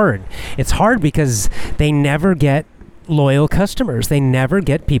hard. It's hard because they never get loyal customers. They never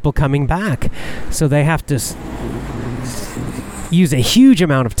get people coming back. So they have to use a huge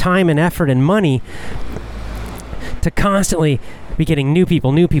amount of time and effort and money to constantly be getting new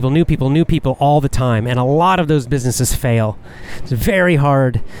people all the time. And a lot of those businesses fail. It's very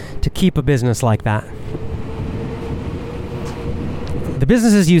hard to keep a business like that. The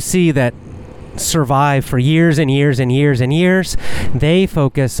businesses you see that survive for years and years and years and years, they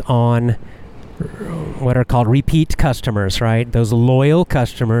focus on what are called repeat customers, right? Those loyal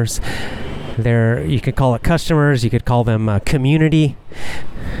customers. You could call it customers, you could call them community.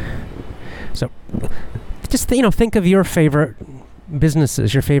 So just think of your favorite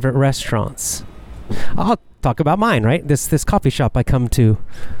businesses, your favorite restaurants. I'll talk about mine, right? This coffee shop I come to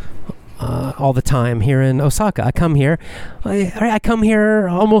all the time here in Osaka. I come here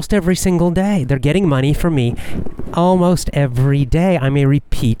almost every single day. They're getting money from me almost every day. I'm a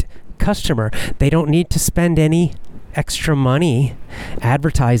repeat customer. They don't need to spend any extra money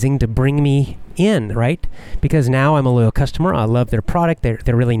advertising to bring me in, right? Because now I'm a loyal customer. I love their product. They're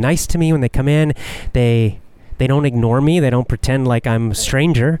really nice to me when they come in. They don't ignore me. They don't pretend like I'm a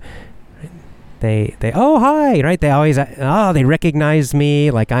stranger. They oh hi, right? They always they recognize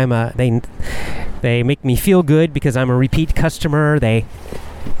me like they make me feel good because I'm a repeat customer. They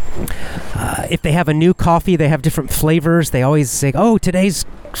if they have a new coffee, they have different flavors. They always say, "Oh, today's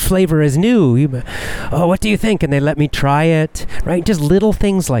flavor is new. Oh, what do you think?" And they let me try it, right? Just little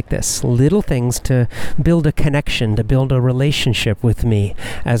things like this, little things to build a connection, to build a relationship with me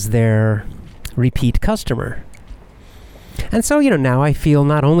as their repeat customer. And so, now I feel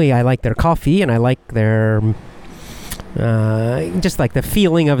not only I like their coffee and I like their, just like the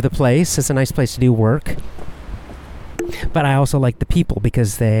feeling of the place. It's a nice place to do work. But I also like the people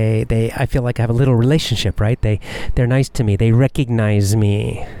because I feel like I have a little relationship, right? They're nice to me. They recognize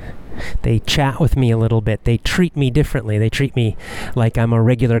me. They chat with me a little bit. They treat me differently. They treat me like I'm a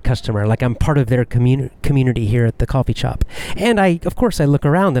regular customer, like I'm part of their community here at the coffee shop. And of course, I look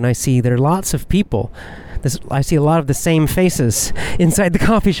around and I see there are lots of people. I see a lot of the same faces inside the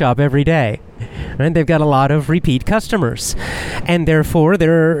coffee shop every day. Right? They've got a lot of repeat customers. And therefore,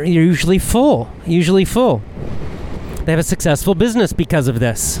 they're usually full. They have a successful business because of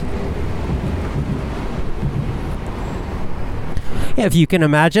this. Yeah, if you can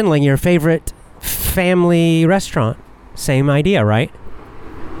imagine, like your favorite family restaurant, same idea, right?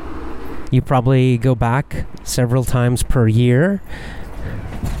 You probably go back several times per year,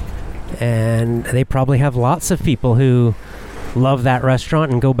 and they probably have lots of people who love that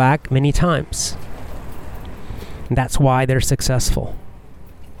restaurant and go back many times. And that's why they're successful.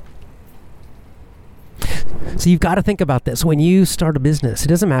 So you've got to think about this when you start a business. It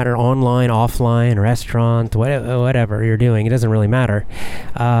doesn't matter online, offline, restaurant, whatever you're doing. It doesn't really matter.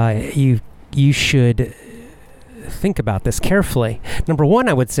 You should think about this carefully. Number one,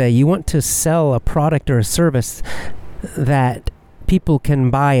 I would say you want to sell a product or a service that people can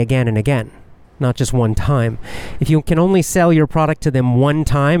buy again and again, not just one time. If you can only sell your product to them one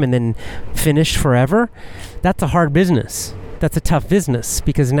time and then finish forever, that's a hard business. That's a tough business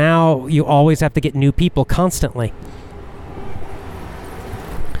because now you always have to get new people constantly.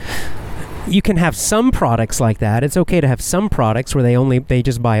 You can have some products like that. It's okay to have some products where they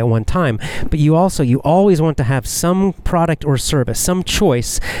just buy it one time. But you always want to have some product or service, some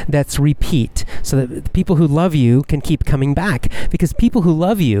choice that's repeat, so that the people who love you can keep coming back. Because people who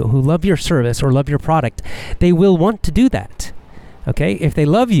love you, who love your service or love your product, they will want to do that. Okay? If they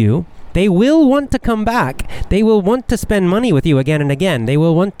love you, they will want to come back. They will want to spend money with you again and again. They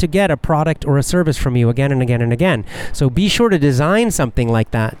will want to get a product or a service from you again and again and again. So be sure to design something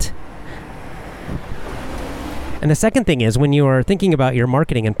like that. And the second thing is, when you are thinking about your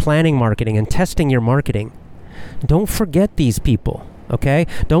marketing and planning marketing and testing your marketing, don't forget these people, okay?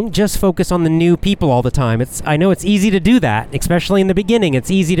 Don't just focus on the new people all the time. I know it's easy to do that, especially in the beginning. It's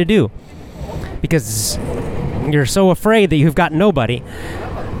easy to do because you're so afraid that you've got nobody.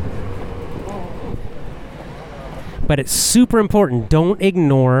 But it's super important. Don't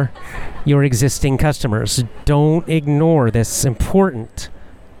ignore your existing customers. Don't ignore this important,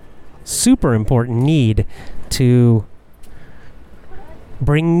 super important need to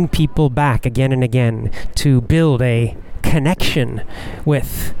bring people back again and again, to build a connection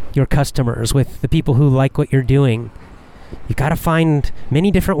with your customers, with the people who like what you're doing. You've got to find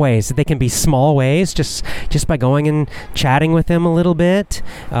many different ways. They can be small ways, just by going and chatting with them a little bit.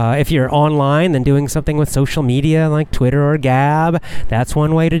 If you're online, then doing something with social media like Twitter or Gab. That's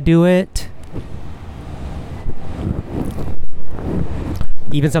one way to do it.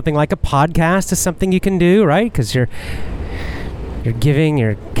 Even something like a podcast is something you can do, right? Because you're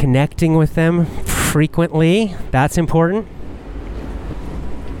connecting with them frequently. That's important.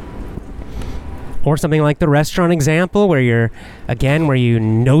 Or something like the restaurant example where you're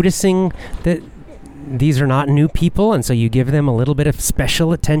noticing that these are not new people, and so you give them a little bit of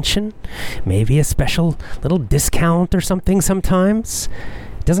special attention, maybe a special little discount or something sometimes.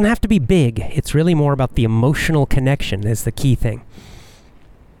 It doesn't have to be big. It's really more about the emotional connection is the key thing.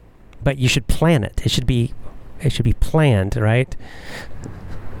 But you should plan it. It should be planned, right?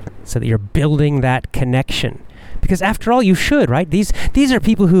 So that you're building that connection. Because after all, you should, right? These are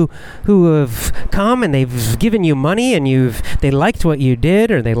people who have come and they've given you money and they liked what you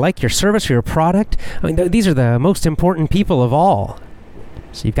did, or they like your service or your product. I mean, these are the most important people of all.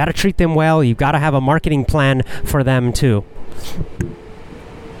 So you've got to treat them well. You've got to have a marketing plan for them too.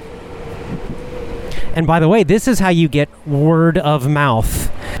 And by the way, this is how you get word of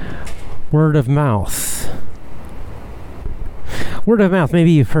mouth. Word of mouth. Word of mouth,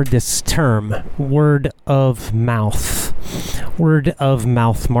 maybe you've heard this term, word of mouth. Word of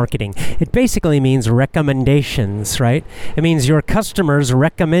mouth marketing. It basically means recommendations, right? It means your customers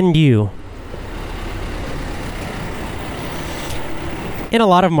recommend you. In a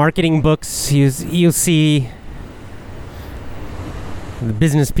lot of marketing books, you'll see the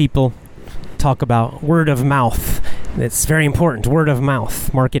business people talk about word of mouth. It's very important, word of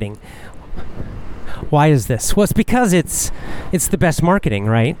mouth marketing. Why is this? Well, it's because it's the best marketing,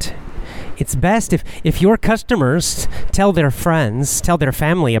 right? It's best if your customers tell their friends, tell their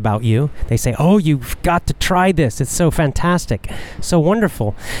family about you. They say, oh, you've got to try this. It's so fantastic, so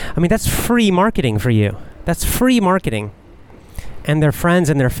wonderful. I mean, that's free marketing for you. That's free marketing. And their friends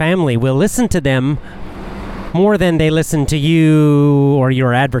and their family will listen to them more than they listen to you or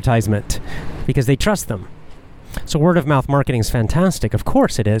your advertisement because they trust them. So word of mouth marketing is fantastic. Of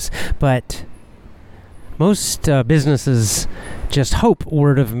course it is. But most businesses just hope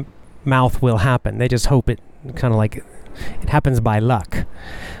word of mouth will happen. They just hope it kind of like it happens by luck.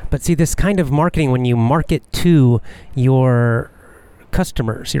 But see, this kind of marketing, when you market to your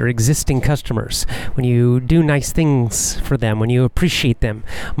customers, your existing customers, when you do nice things for them, when you appreciate them,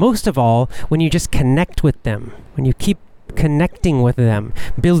 most of all, when you just connect with them, when you keep connecting with them,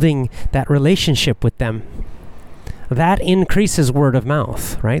 building that relationship with them, that increases word of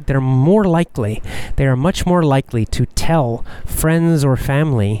mouth, right? They are much more likely to tell friends or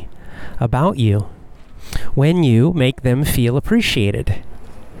family about you when you make them feel appreciated,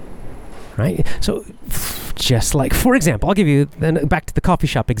 right? So just like, for example, I'll give you, back to the coffee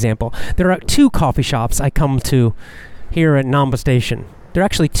shop example. There are 2 coffee shops I come to here at Namba Station. There are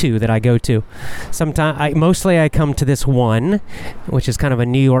actually 2 that I go to. Mostly I come to this one, which is kind of a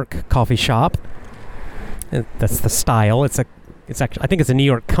New York coffee shop. That's the style. It's actually, I think it's a New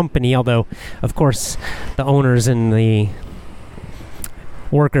York company, although, of course, the owners and the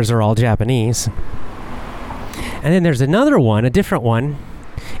workers are all Japanese. And then there's another one, a different one,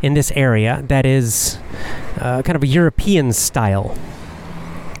 in this area that is kind of a European style.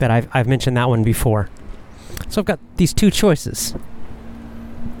 That I've mentioned that one before. So I've got these 2 choices.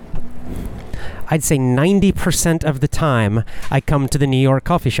 I'd say 90% of the time I come to the New York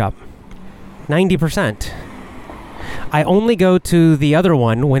coffee shop. 90%. I only go to the other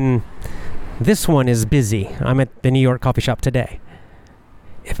one when this one is busy. I'm at the New York coffee shop today.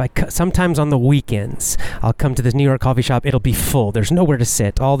 Sometimes on the weekends, I'll come to this New York coffee shop. It'll be full. There's nowhere to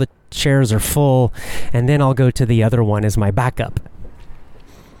sit. All the chairs are full. And then I'll go to the other one as my backup.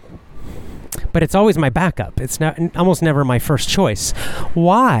 But it's always my backup. It's almost never my first choice.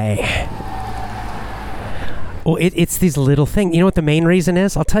 Why? Well, it's these little things. You know what the main reason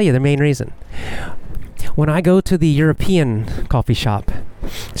is? I'll tell you the main reason. When I go to the European coffee shop,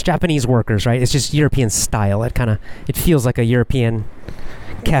 it's Japanese workers, right? It's just European style. It feels like a European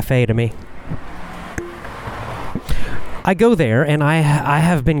cafe to me. I go there, and I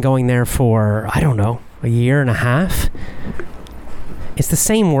have been going there for, I don't know, a year and a half. It's the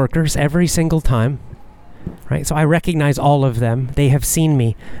same workers every single time. Right? So I recognize all of them. They have seen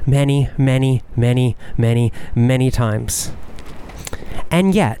me many, many, many, many, many times.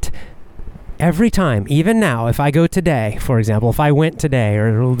 And yet, every time, even now, if I go today, for example, if I went today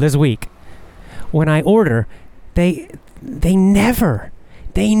or this week, when I order, they never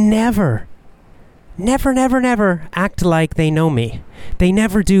act like they know me. They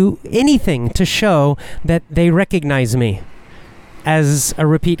never do anything to show that they recognize me as a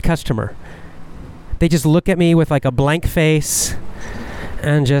repeat customer. They just look at me with like a blank face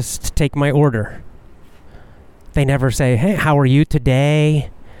and just take my order. They never say, hey, how are you today?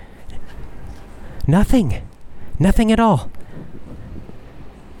 Nothing at all.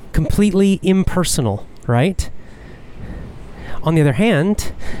 Completely impersonal, right? On the other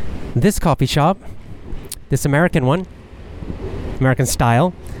hand, this coffee shop, this American one, American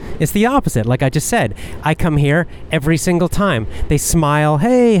style, It's the opposite. Like I just said, I come here every single time. They smile.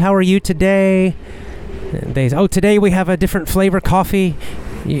 Hey, how are you today? They say, oh, today we have a different flavor coffee.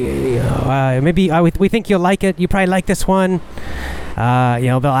 Maybe we think you'll like it. You probably like this one.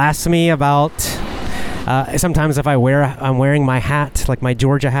 They'll ask me about. Sometimes if I'm wearing my hat, like my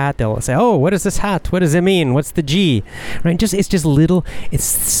Georgia hat, they'll say, "Oh, what is this hat? What does it mean? What's the G?" Right? It's just little. It's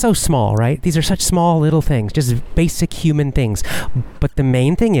so small, right? These are such small little things, just basic human things. But the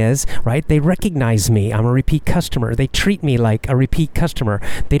main thing is, right? They recognize me. I'm a repeat customer. They treat me like a repeat customer.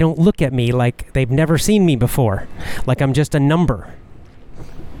 They don't look at me like they've never seen me before, like I'm just a number.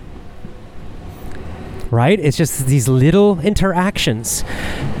 Right? It's just these little interactions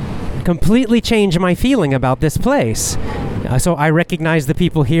completely change my feeling about this place. So I recognize the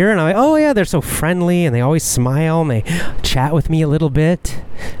people here, and I'm like, oh yeah, they're so friendly, and they always smile, and they chat with me a little bit.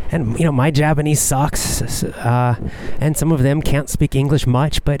 And my Japanese sucks, and some of them can't speak English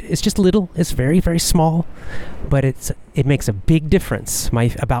much, but it's just little. It's very, very small, but it makes a big difference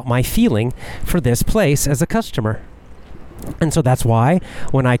about my feeling for this place as a customer. And so that's why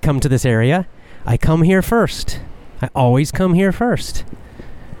when I come to this area, I come here first. I always come here first.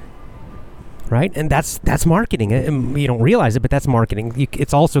 Right? And that's marketing. You don't realize it, but that's marketing.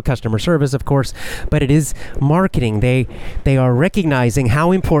 It's also customer service, of course, but it is marketing. They are recognizing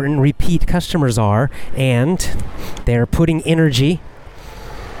how important repeat customers are, and they're putting energy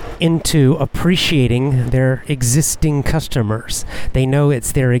into appreciating their existing customers. They know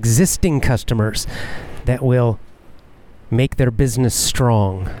it's their existing customers that will make their business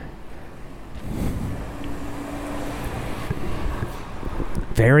strong.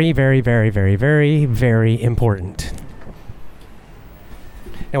 Very, very, very, very, very, very important.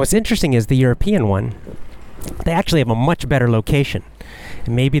 Now, what's interesting is the European one, they actually have a much better location.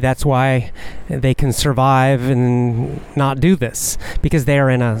 And maybe that's why they can survive and not do this, because they are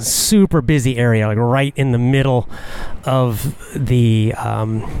in a super busy area, like right in the middle of the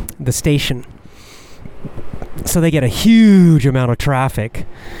station. So they get a huge amount of traffic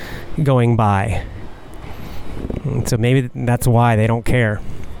going by. So maybe that's why they don't care.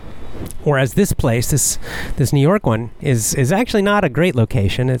 Whereas this place, this New York one, is actually not a great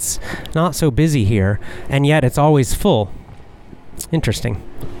location. It's not so busy here, and yet it's always full. Interesting.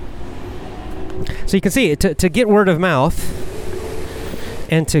 So you can see, to get word of mouth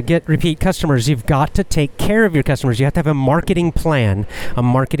and to get repeat customers, you've got to take care of your customers. You have to have a marketing plan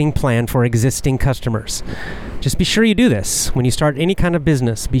for existing customers. Just be sure you do this. When you start any kind of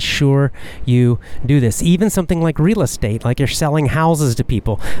business, be sure you do this. Even something like real estate, like you're selling houses to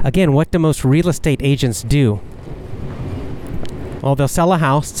people. Again, what do most real estate agents do? Well, they'll sell a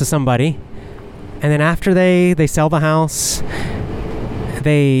house to somebody, and then after they sell the house,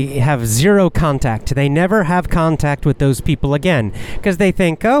 they have zero contact. They never have contact with those people again, because they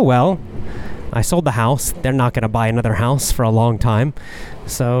think, oh, well, I sold the house. They're not going to buy another house for a long time.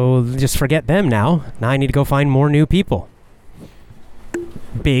 So just forget them now. Now I need to go find more new people.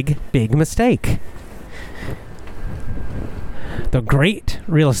 Big, big mistake. The great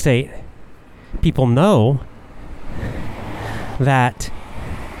real estate people know that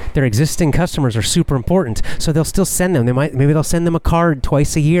their existing customers are super important, so they'll still send them. Maybe they'll send them a card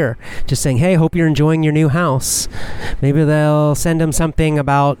twice a year, just saying, "Hey, hope you're enjoying your new house." Maybe they'll send them something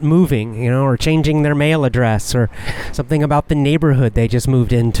about moving, or changing their mail address, or something about the neighborhood they just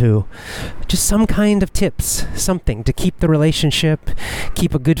moved into. Just some kind of tips, something to keep the relationship,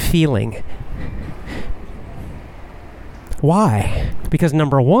 keep a good feeling. Why? Because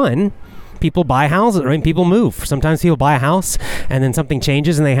number one, people buy houses, right? People move. Sometimes people buy a house and then something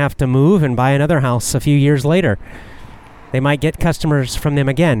changes and they have to move and buy another house a few years later. They might get customers from them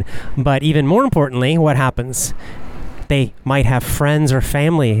again. But even more importantly, what happens? They might have friends or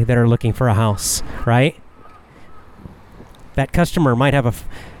family that are looking for a house, right? That customer might have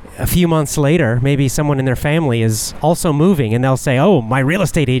a few months later, maybe someone in their family is also moving, and they'll say, "Oh, my real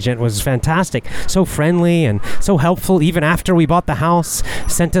estate agent was fantastic, so friendly and so helpful. Even after we bought the house,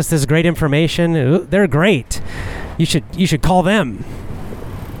 sent us this great information. They're great. You should call them."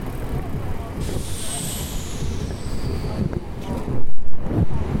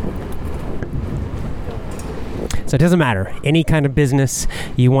 So it doesn't matter. Any kind of business,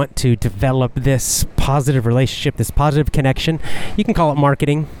 you want to develop this positive relationship, this positive connection. You can call it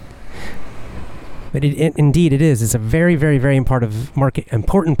marketing. But indeed it is. It's a very, very, very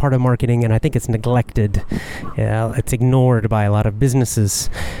important part of marketing, and I think it's neglected. It's ignored by a lot of businesses,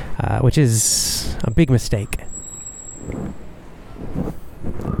 which is a big mistake.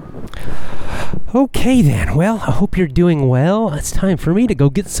 Okay then. Well, I hope you're doing well. It's time for me to go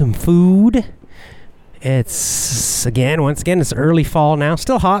get some food Once again, it's early fall now.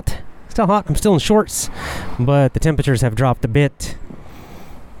 Still hot. I'm still in shorts, but the temperatures have dropped a bit.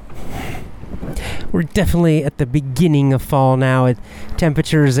 We're definitely at the beginning of fall now.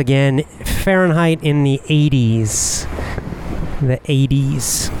 Temperatures, again, Fahrenheit in the 80s. The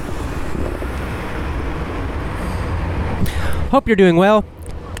 80s. Hope you're doing well.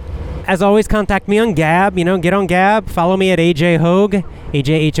 As always, contact me on Gab. Get on Gab. Follow me at AJ Hoge,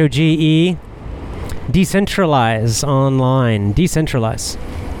 AJHOGE. Decentralize online. Decentralize.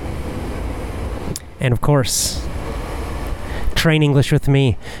 And of course, train English with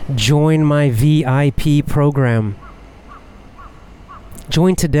me. Join my VIP program.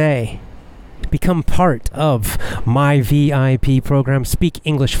 Join today. Become part of my VIP program. Speak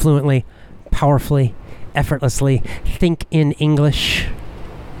English fluently, powerfully, effortlessly. Think in English.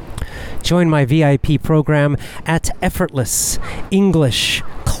 Join my VIP program at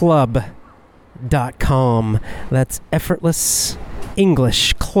effortlessenglishclub.com. That's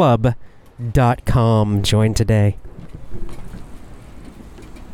effortlessenglishclub.com. Join today.